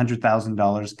or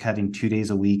 $100,000 cutting 2 days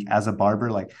a week as a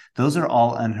barber. Like those are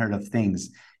all unheard of things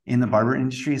in the barber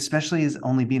industry, especially as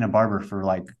only being a barber for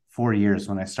like 4 years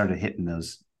when I started hitting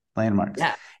those landmarks.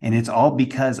 yeah, And it's all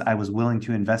because I was willing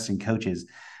to invest in coaches.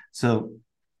 So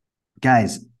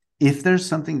guys, if there's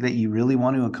something that you really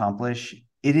want to accomplish,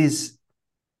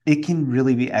 it can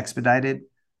really be expedited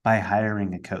by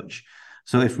hiring a coach.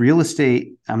 So if real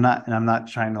estate, I'm not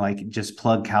trying to like just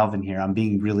plug Calvin here. I'm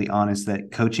being really honest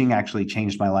that coaching actually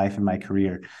changed my life and my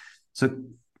career. So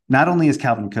not only is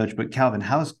Calvin a coach, but Calvin,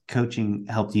 how has coaching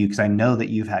helped you? Because I know that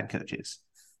you've had coaches.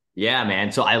 yeah,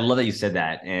 man. So I love that you said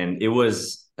that, and it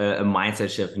was a mindset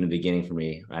shift in the beginning for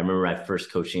me. I remember my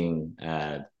first coaching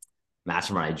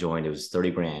mastermind I joined. It was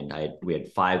 30 grand. We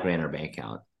had 5 grand in our bank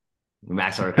account. We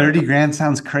maxed out our credit 30 card. grand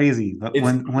sounds crazy, but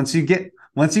It's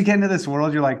once you get into this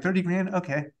world, you're like 30 grand.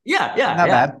 Okay. yeah, yeah, Not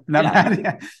yeah, bad. Not yeah. bad.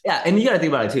 Yeah. Yeah, and you got to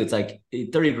think about it too. It's like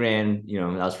 30 grand,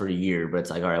 that was for a year, but it's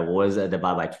like, all right, well, what is that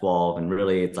divided by 12? And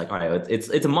really, it's like, all right, it's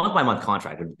a month by month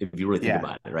contract if you really think Yeah.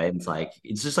 about it, right? It's like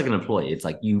it's just like an employee. It's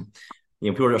like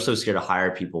people are so scared to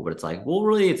hire people, but it's like, well,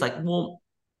 really, it's like, well,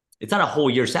 it's not a whole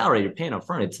year salary you're paying up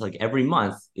front. It's like every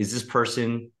month, is this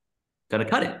person gonna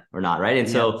cut it or not, right? And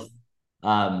Yeah. so,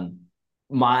 um,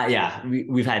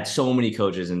 we've had so many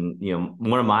coaches, and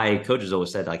one of my coaches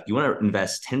always said like, you want to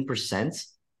invest 10%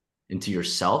 into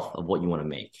yourself of what you want to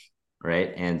make,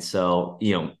 right? And so,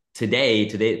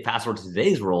 today, fast forward to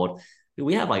today's world,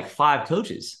 we have like 5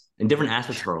 coaches in different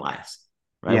aspects of our lives,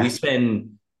 right? Yeah. We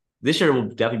spend this year will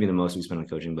definitely be the most we spend on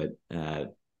coaching, but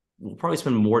we'll probably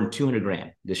spend more than 200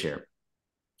 grand this year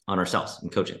on ourselves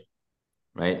and coaching,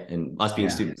 right? And us being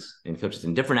Yeah. students and coaches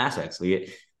in different aspects.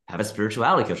 We have a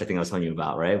spirituality coach, I think I was telling you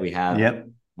about, right? We have Yep.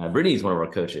 Brittany's one of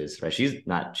our coaches, right? She's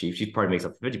not cheap. She probably makes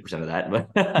up 50% of that, but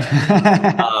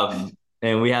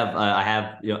and we have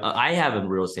I have a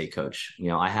real estate coach.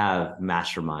 I have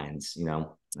masterminds.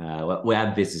 We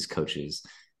have business coaches.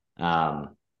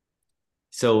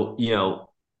 So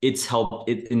it's helped.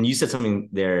 And you said something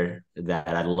there that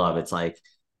I love. It's like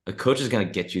a coach is going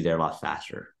to get you there a lot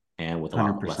faster and with a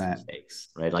lot less 100%. mistakes,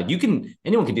 right? Like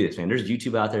anyone can do this, man. There's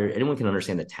YouTube out there. Anyone can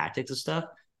understand the tactics of stuff.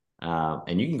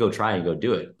 And you can go try and go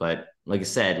do it. But like I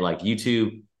said, like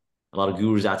YouTube, a lot of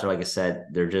gurus out there, like I said,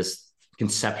 they're just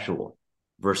conceptual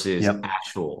versus Yep.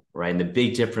 actual, right? And the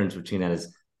big difference between that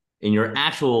is in your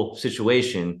actual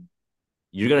situation,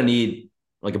 you're going to need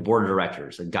like a board of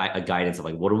directors, a guidance of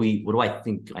like, what do I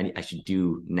think I should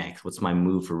do next? What's my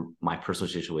move for my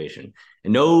personal situation?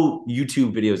 And no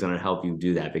YouTube video is going to help you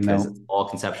do that because No. it's all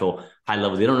conceptual, high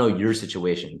level. They don't know your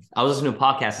situation. I was listening to a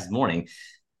podcast this morning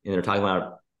and they're talking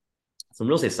about some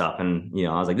real estate stuff. And,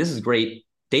 I was like, this is great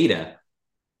data,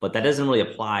 but that doesn't really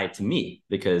apply to me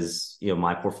because,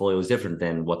 my portfolio is different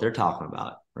than what they're talking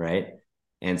about. Right.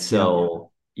 And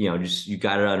so, just, you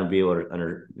got to be able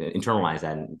to internalize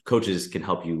that, and coaches can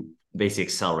help you basically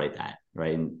accelerate that.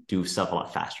 Right. And do stuff a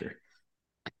lot faster.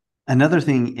 Another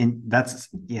thing, and that's,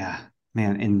 yeah,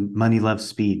 man, and money loves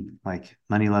speed. Like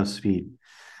money loves speed.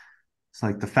 It's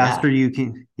like the faster Yeah. you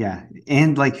can, yeah.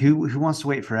 And like who wants to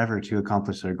wait forever to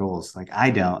accomplish their goals? Like I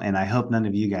don't, and I hope none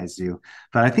of you guys do.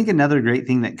 But I think another great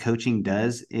thing that coaching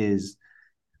does is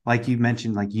like you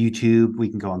mentioned, like YouTube, we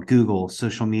can go on Google,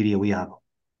 social media,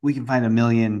 we can find a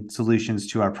million solutions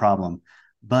to our problem.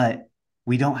 But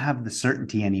we don't have the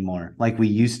certainty anymore like we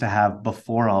used to have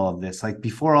before all of this. Like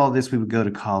before all of this, we would go to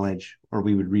college or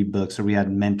we would read books or we had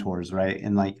mentors, right?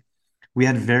 And like we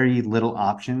had very little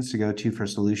options to go to for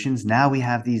solutions. Now we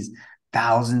have these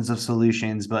thousands of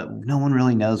solutions, but no one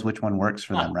really knows which one works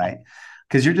for them, right?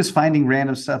 Because you're just finding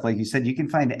random stuff. Like you said, you can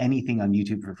find anything on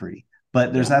YouTube for free,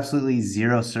 but there's absolutely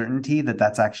zero certainty that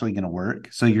that's actually going to work.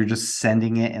 So you're just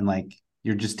sending it and like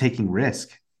you're just taking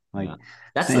risk. Like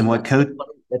saying what code.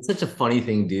 That's such a funny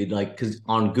thing, dude. Like, because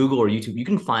on Google or YouTube, you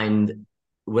can find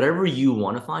whatever you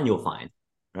want to find, you'll find,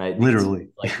 right? Literally.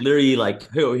 Like literally like,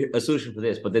 hey, a solution for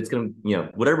this, but it's gonna,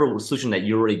 whatever solution that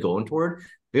you're already going toward,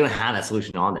 they're gonna have that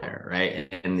solution on there, right?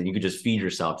 And then you could just feed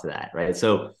yourself to that, right?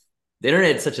 So the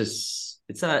internet is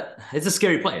it's a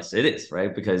scary place. It is,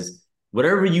 right? Because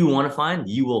whatever you want to find,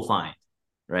 you will find,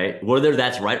 right? Whether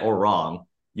that's right or wrong,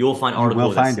 you will find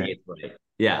articles that say it's right.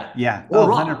 Yeah. Yeah. Or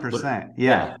 100%.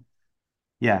 Yeah.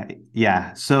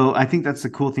 Yeah. So I think that's the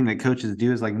cool thing that coaches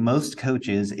do is like most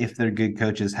coaches, if they're good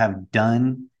coaches, have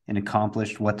done and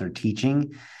accomplished what they're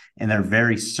teaching, and they're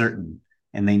very certain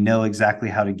and they know exactly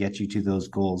how to get you to those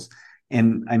goals.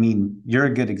 And I mean, you're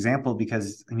a good example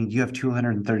because I mean, you have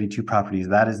 232 properties.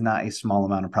 That is not a small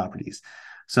amount of properties.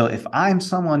 So if I'm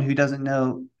someone who doesn't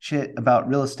know shit about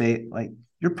real estate, like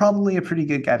you're probably a pretty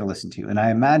good guy to listen to. And I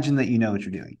imagine that you know what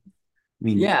you're doing. I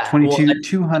mean,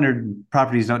 200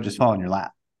 properties don't just fall in your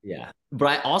lap. Yeah. But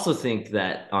I also think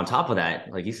that on top of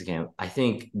that, like you said, I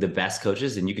think the best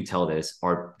coaches, and you can tell this,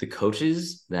 are the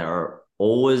coaches that are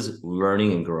always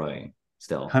learning and growing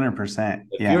still. 100%.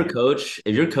 If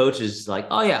your coach is like,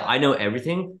 oh yeah, I know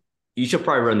everything, you should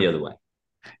probably run the other way.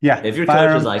 Yeah. If your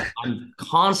coach is like, I'm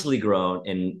constantly growing,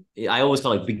 and I always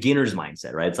call it beginner's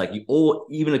mindset, right? It's like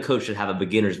even a coach should have a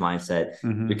beginner's mindset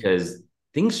because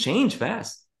things change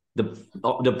fast.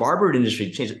 The barber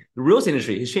industry changed. The real estate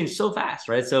industry has changed so fast,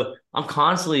 right? So I'm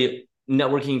constantly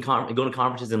networking, going to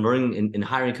conferences and learning and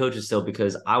hiring coaches still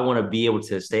because I want to be able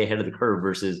to stay ahead of the curve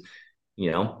versus,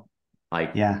 he's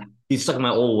stuck in my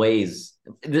old ways.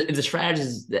 The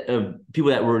strategies that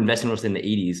people that were investing in real estate in the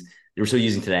 80s, they were still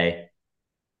using today,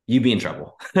 you'd be in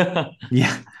trouble.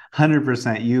 Yeah,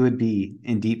 100%. You would be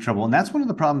in deep trouble. And that's one of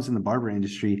the problems in the barber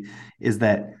industry is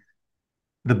that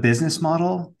the business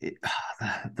model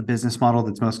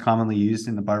that's most commonly used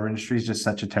in the barber industry is just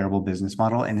such a terrible business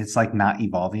model. And it's like not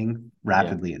evolving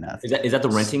rapidly enough. Is that the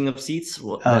renting of seats?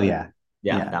 Yeah.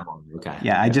 That one. Okay.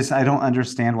 Yeah. I don't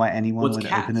understand why anyone would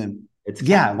open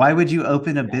why would you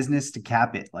open a business to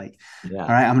cap it? Like, all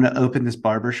right, I'm going to open this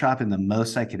barber shop and the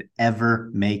most I could ever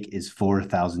make is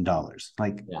 $4,000.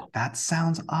 Like that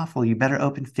sounds awful. You better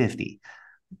open 50.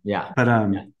 Yeah. But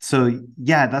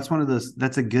that's one of those,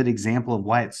 that's a good example of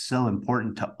why it's so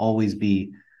important to always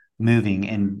be moving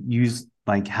and use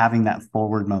like having that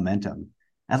forward momentum.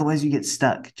 Otherwise you get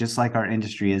stuck just like our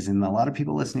industry is. And a lot of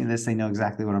people listening to this, they know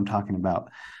exactly what I'm talking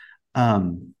about.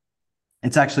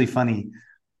 It's actually funny,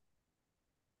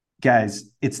 guys.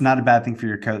 It's not a bad thing for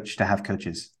your coach to have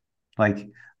coaches. Like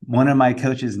one of my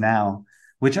coaches now,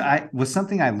 which was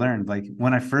something I learned, like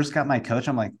when I first got my coach,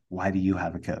 I'm like, why do you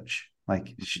have a coach?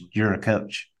 Like you're a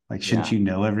coach, like shouldn't you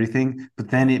know everything? But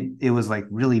then it was like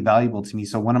really valuable to me.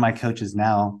 So one of my coaches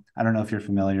now, I don't know if you're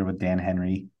familiar with Dan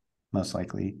Henry, most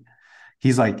likely.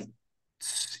 He's like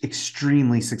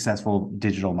extremely successful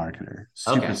digital marketer,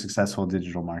 super successful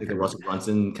digital marketer. Like a Russell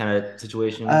Brunson kind of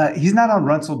situation. He's not on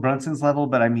Russell Brunson's level,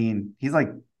 but I mean, he's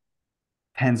like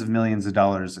tens of millions of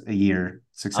dollars a year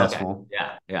successful.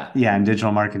 Yeah. In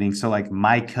digital marketing. So like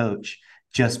my coach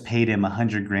just paid him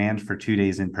 $100,000 for 2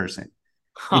 days in person.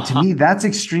 And to me, that's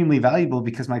extremely valuable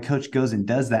because my coach goes and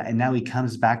does that. And now he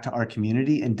comes back to our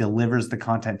community and delivers the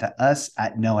content to us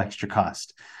at no extra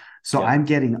cost. So I'm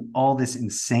getting all this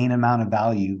insane amount of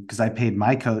value because I paid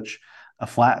my coach a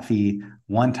flat fee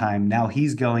one time. Now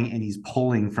he's going and he's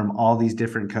pulling from all these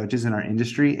different coaches in our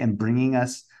industry and bringing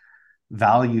us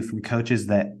value from coaches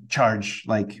that charge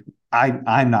like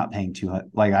I'm not paying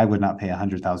like I would not pay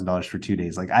 $100,000 for 2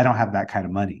 days. Like I don't have that kind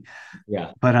of money.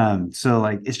 Yeah. But so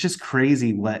like it's just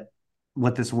crazy what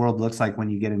this world looks like when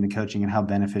you get into coaching and how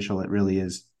beneficial it really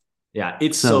is. Yeah,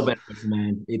 it's so beneficial,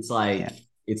 man. It's like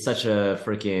it's such a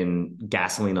freaking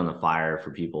gasoline on the fire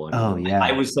for people. And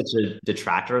I was such a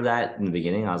detractor of that in the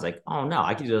beginning. I was like, oh no,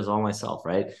 I can do this all myself,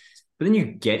 right? But then you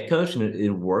get coached and it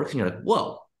works, and you're like,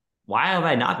 whoa, why have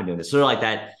I not been doing this? Sort of like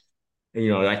that.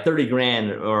 Like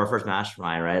 $30,000 or our first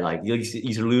mastermind, right? Like you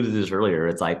alluded to this earlier.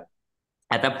 It's like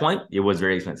at that point, it was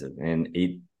very expensive and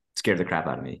it scared the crap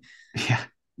out of me. Yeah.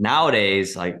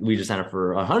 Nowadays, like we just signed up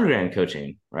for 100 grand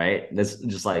coaching, right? That's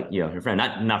just like, your friend,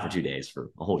 not for 2 days, for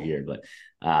a whole year, but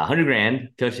 100 grand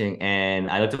coaching. And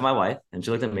I looked at my wife and she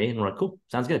looked at me and we're like, cool,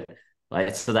 sounds good.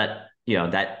 Like, so that,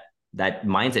 that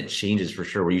mindset changes for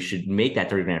sure, where you should make that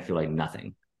 30 grand feel like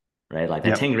nothing, right? Like that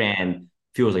Yep. 10 grand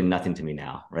feels like nothing to me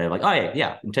now, right? Like, oh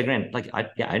yeah, 10 grand. Like,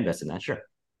 I invested in that, sure.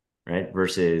 Right.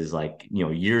 Versus like,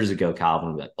 years ago, Calvin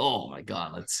would be like, oh my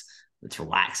God, let's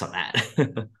relax on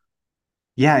that.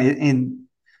 Yeah. And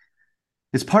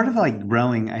it's part of like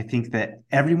growing. I think that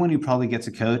everyone who probably gets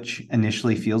a coach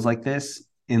initially feels like this,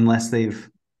 unless they've,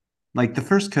 like the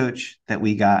first coach that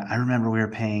we got, I remember we were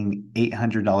paying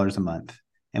 $800 a month,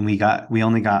 and we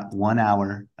only got 1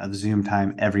 hour of Zoom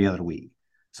time every other week.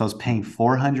 So I was paying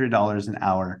 $400 an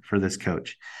hour for this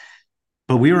coach.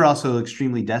 But we were also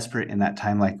extremely desperate in that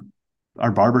time. Like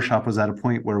our barbershop was at a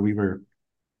point where we were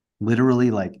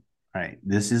literally like, all right,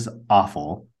 this is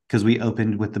awful, because we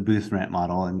opened with the booth rent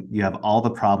model and you have all the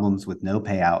problems with no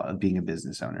payout of being a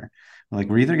business owner. Like,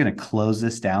 we're either going to close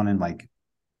this down and like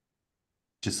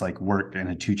just like work in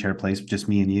a 2-chair place, just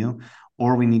me and you,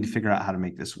 or we need to figure out how to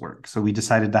make this work. So we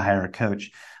decided to hire a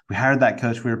coach. We hired that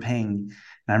coach. We were paying, and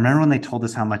I remember when they told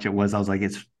us how much it was, I was like,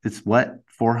 it's what,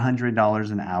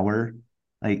 $400 an hour?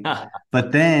 Like,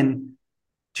 but then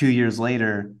 2 years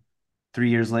later, 3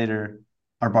 years later,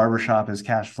 our barbershop is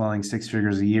cash flowing 6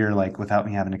 figures a year, like without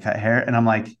me having to cut hair. And I'm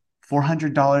like,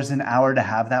 $400 an hour to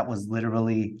have that was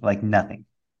literally like nothing.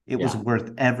 It was Yeah.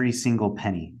 worth every single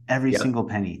penny, every Yep. single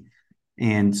penny.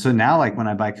 And so now, like when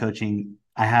I buy coaching,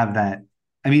 I have that.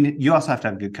 I mean, you also have to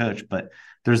have a good coach, but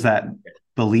there's that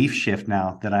belief shift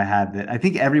now that I had, that I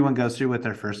think everyone goes through with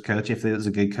their first coach. If it was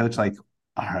a good coach, like,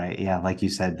 all right, yeah, like you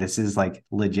said, this is like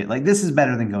legit. Like, this is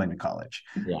better than going to college.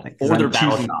 Yeah. Like, because Or they're I'm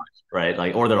battle choosing. shocked, right?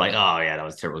 Like, or they're like, oh yeah, that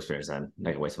was a terrible experience. I'm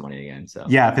not gonna waste my money again. So,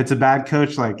 Yeah, if it's a bad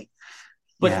coach, like,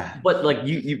 but yeah, like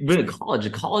you've been to college.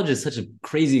 College is such a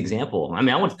crazy example. I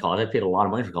mean, I went to college. I paid a lot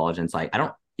of money for college, and it's like I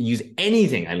don't use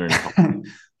anything I learned in college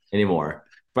anymore.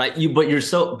 But you're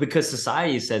so, because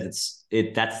society says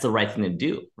that's the right thing to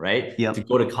do, right? To yep,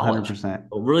 go to college. 100%.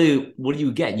 But really, what do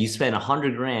you get? You spend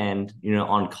 100 grand,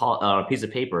 on a piece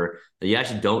of paper that you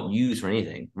actually don't use for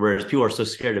anything. Whereas people are so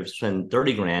scared to spend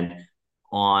 30 grand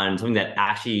on something that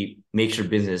actually makes your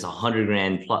business 100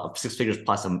 grand plus 6 figures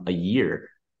plus a year.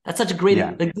 That's such a Yeah,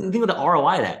 great, like, think of the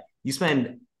ROI that you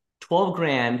spend 12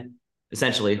 grand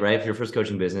essentially, right? For your first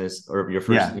coaching business or your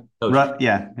first yeah, coach,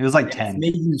 yeah. It was like it's 10,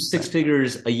 making you six but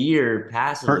figures a year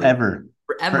passively forever,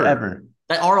 forever. forever.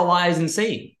 That ROI is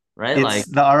insane, right? It's Like,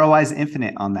 the ROI is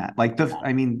infinite on that. Like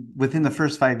I mean, within the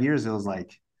first 5 years, it was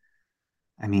like,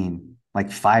 I mean, like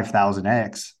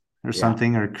 5,000x or yeah,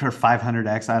 something, or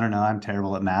 500x. I don't know. I'm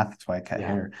terrible at math. That's why I cut yeah.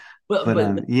 hair. But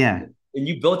But yeah, and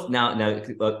you built now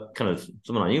kind of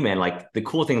something on you, man. Like the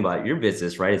cool thing about your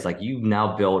business, right? Is like you've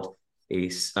now built a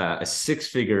 6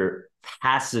 figure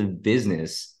passive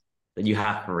business that you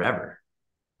have forever,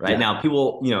 right? yeah, Now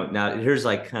people, now here's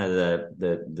like kind of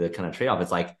the kind of trade-off.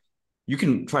 It's like you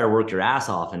can try to work your ass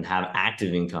off and have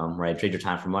active income, right? Trade your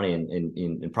time for money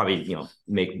and probably,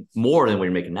 make more than what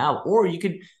you're making now. Or you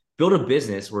could build a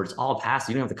business where it's all passive.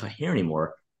 You don't have to cut hair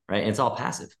anymore, right? And it's all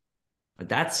passive. But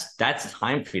that's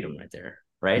time freedom right there,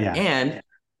 right? yeah, And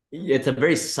it's a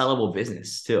very sellable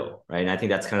business too, right? And I think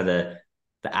that's kind of the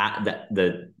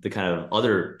kind of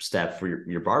other step for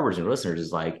your barbers and listeners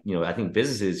is like, I think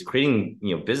businesses creating,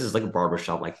 business like a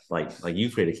barbershop, like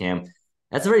you created, Cam,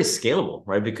 that's very scalable,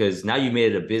 right? Because now you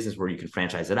made it a business where you can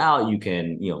franchise it out, you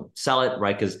can, sell it,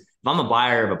 right? Because if I'm a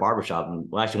buyer of a barbershop, and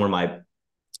well, actually one of my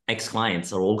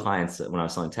ex-clients or old clients when I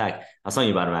was selling tech, I was telling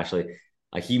you about him actually.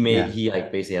 Like yeah, he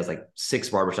like basically has like 6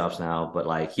 barbershops now, but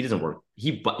like he doesn't work.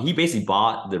 He basically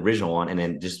bought the original one and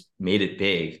then just made it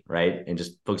big, right? And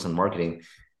just focused on marketing.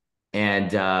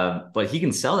 And but he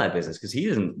can sell that business because he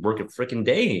doesn't work a freaking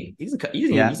day. He's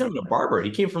yeah, not even a barber.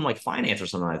 He came from like finance or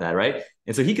something like that, right?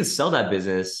 And so he can sell that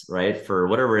business, right, for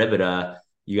whatever EBITDA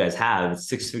you guys have. It's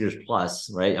 6 figures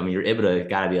plus, right? I mean, your EBITDA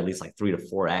got to be at least like 3 to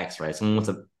 4x, right? Someone wants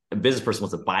a business person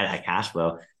wants to buy that cash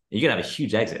flow. You could have a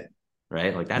huge exit,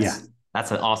 right? Like yeah,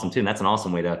 that's an awesome too. And that's an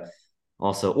awesome way to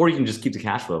also, or you can just keep the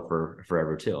cash flow for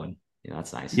forever too. And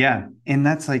that's nice. yeah. And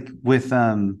that's like with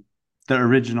the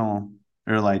original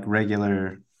or like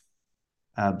regular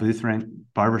booth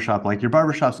rent barbershop. Like, your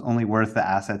barbershop's only worth the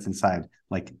assets inside,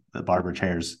 like the barber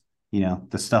chairs,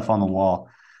 the stuff on the wall.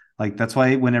 Like, that's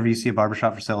why whenever you see a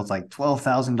barbershop for sale, it's like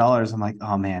 $12,000. I'm like,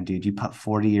 oh man, dude, you put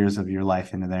 40 years of your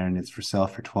life into there and it's for sale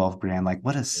for 12 grand. Like,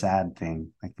 what a sad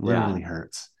thing. Like, Yeah. literally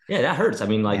hurts. Yeah, that hurts. I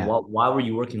mean, like, Yeah. why were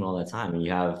you working all that time? And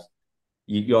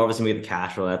you obviously make the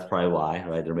cash flow. That's probably why,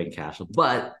 right? They're making cash flow,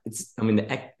 but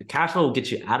the cash flow will get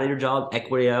you out of your job.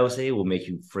 Equity, I would say, will make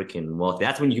you freaking wealthy.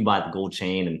 That's when you can buy the gold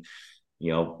chain and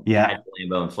Yeah. ride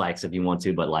Lambo and flex if you want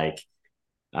to. But like,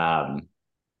 um,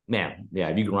 man, yeah,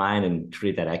 if you grind and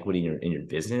create that equity in your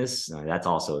business, that's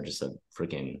also just a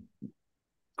freaking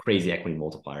crazy equity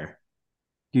multiplier.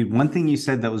 Dude, one thing you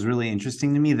said that was really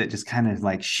interesting to me that just kind of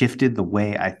like shifted the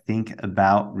way I think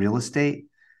about real estate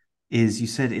is you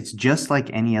said it's just like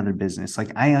any other business.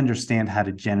 Like I understand how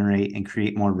to generate and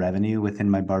create more revenue within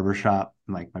my barbershop,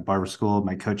 like my barber school,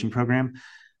 my coaching program,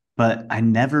 but I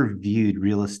never viewed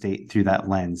real estate through that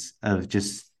lens of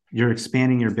just you're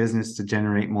expanding your business to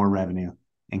generate more revenue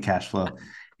and cash flow.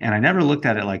 And I never looked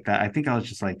at it like that. I think I was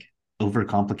just like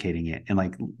overcomplicating it and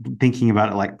like thinking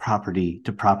about it like property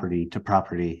to property to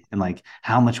property and like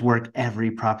how much work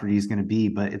every property is going to be.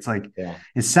 But it's like, Yeah.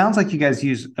 it sounds like you guys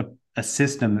use a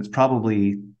system that's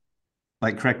probably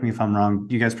like, correct me if I'm wrong,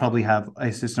 you guys probably have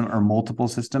a system or multiple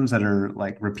systems that are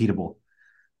like repeatable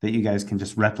that you guys can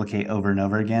just replicate over and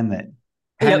over again that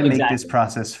kind Yep, of make this exactly.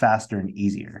 process faster and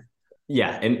easier.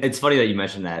 Yeah, and it's funny that you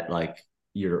mentioned that. Like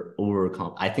you're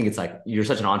I think it's like you're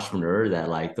such an entrepreneur that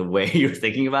like the way you're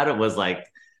thinking about it was like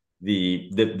the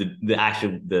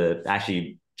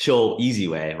actually chill easy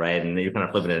way, right? And then you're kind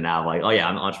of flipping it now, like, oh yeah,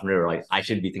 I'm an entrepreneur. Like I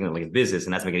should be thinking like a business,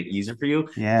 and that's making it easier for you.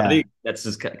 But I Yeah. think that's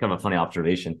just kind of a funny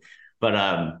observation.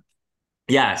 But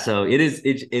yeah. So it is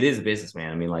a business,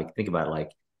 man. I mean, like think about it.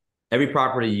 Like every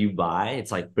property you buy,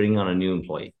 it's like bringing on a new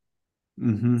employee.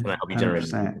 It's going to help you generate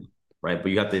 100%. income, right?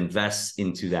 But you have to invest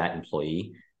into that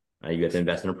employee. Right? You have to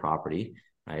invest in a property,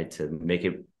 right, to make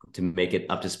it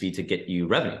up to speed to get you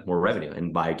revenue, more revenue.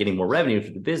 And by getting more revenue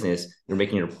for the business, you're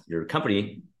making your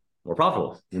company more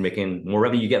profitable. You're making more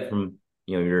revenue you get from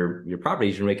your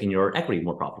properties. You're making your equity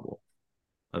more profitable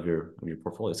of your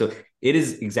portfolio. So it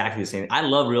is exactly the same. I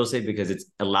love real estate because it's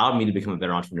allowed me to become a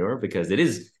better entrepreneur because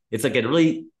it's like a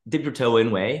really dip your toe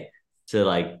in way to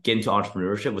like get into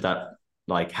entrepreneurship without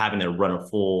like having to run a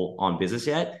full on business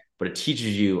yet, but it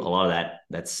teaches you a lot of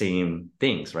that same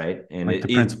things, right? And Like the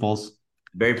it is principles.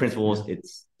 very Yeah. principles.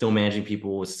 It's still managing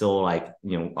people. It's still like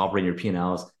operating your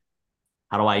P&Ls.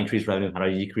 How do I increase revenue? How do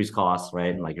I decrease costs?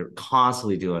 Right? And like you're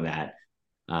constantly doing that.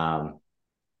 Um,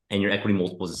 and your equity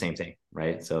multiple is the same thing,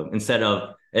 right? So instead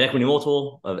of an equity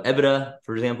multiple of EBITDA,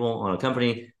 for example, on a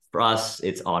company, for us,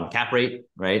 it's on cap rate,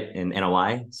 right? And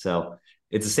NOI. So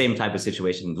it's the same type of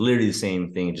situation, literally the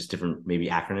same thing, just different maybe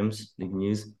acronyms you can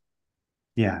use.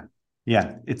 Yeah.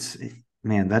 Yeah.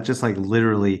 Man, that just like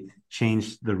literally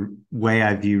changed the way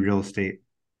I view real estate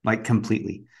like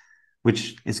completely,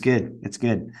 which is good. It's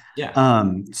good. Yeah.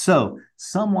 So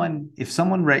if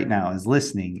someone right now is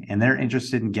listening and they're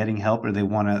interested in getting help or they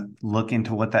want to look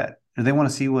into or they want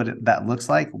to see what that looks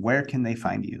like, where can they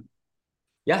find you?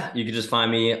 Yeah, you can just find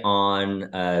me on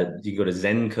you can go to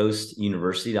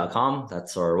zencoastuniversity.com.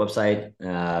 That's our website.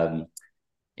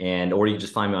 Or you can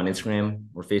just find me on Instagram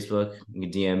or Facebook. You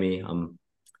can DM me.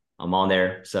 I'm on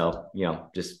there. So,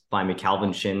 just find me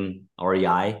Calvin Shin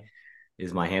REI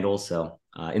is my handle. So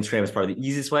Instagram is probably the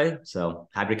easiest way. So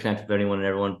happy to connect with anyone and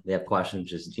everyone. If they have questions,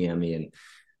 just DM me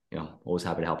and always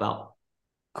happy to help out.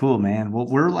 Cool, man. Well,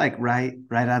 we're like right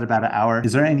at about an hour.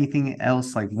 Is there anything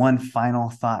else, like one final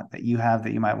thought that you have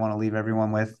that you might want to leave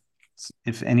everyone with?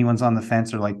 If anyone's on the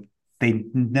fence or like they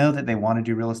know that they want to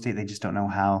do real estate, they just don't know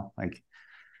how. Like,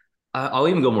 I'll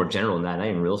even go more general than that, not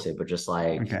even real estate, but just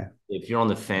like okay. if you're on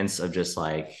the fence of just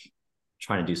like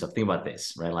trying to do something, think about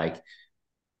this, right? Like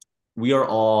we are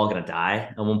all gonna die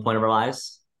at one point of our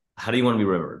lives. How do you want to be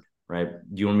remembered, right?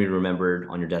 Do you want to be remembered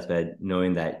on your deathbed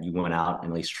knowing that you went out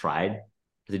and at least tried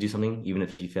to do something, even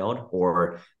if you failed,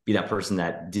 or be that person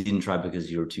that didn't try because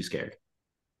you were too scared,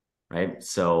 right?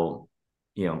 So,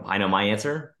 I know my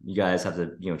answer. You guys have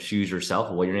to, choose yourself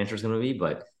what your answer is going to be.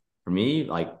 But for me,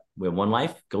 like we have one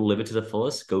life, go live it to the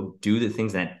fullest. Go do the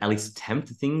things that at least attempt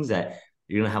the things that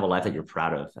you're going to have a life that you're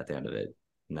proud of at the end of it.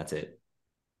 And that's it.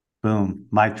 Boom.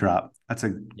 Mic drop. That's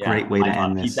a Yeah. great way to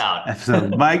end Peace this out.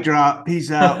 episode. Mic drop. Peace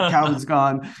out. Calvin's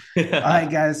gone. All right, Yeah.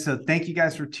 guys. So thank you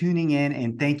guys for tuning in.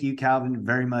 And thank you, Calvin,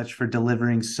 very much for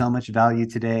delivering so much value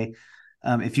today.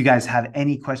 If you guys have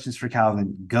any questions for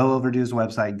Calvin, go over to his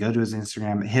website, go to his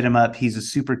Instagram, hit him up. He's a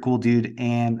super cool dude.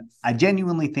 And I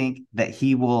genuinely think that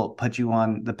he will put you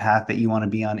on the path that you want to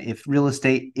be on if real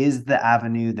estate is the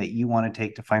avenue that you want to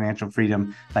take to financial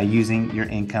freedom by using your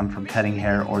income from cutting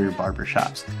hair or your barber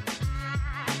shops.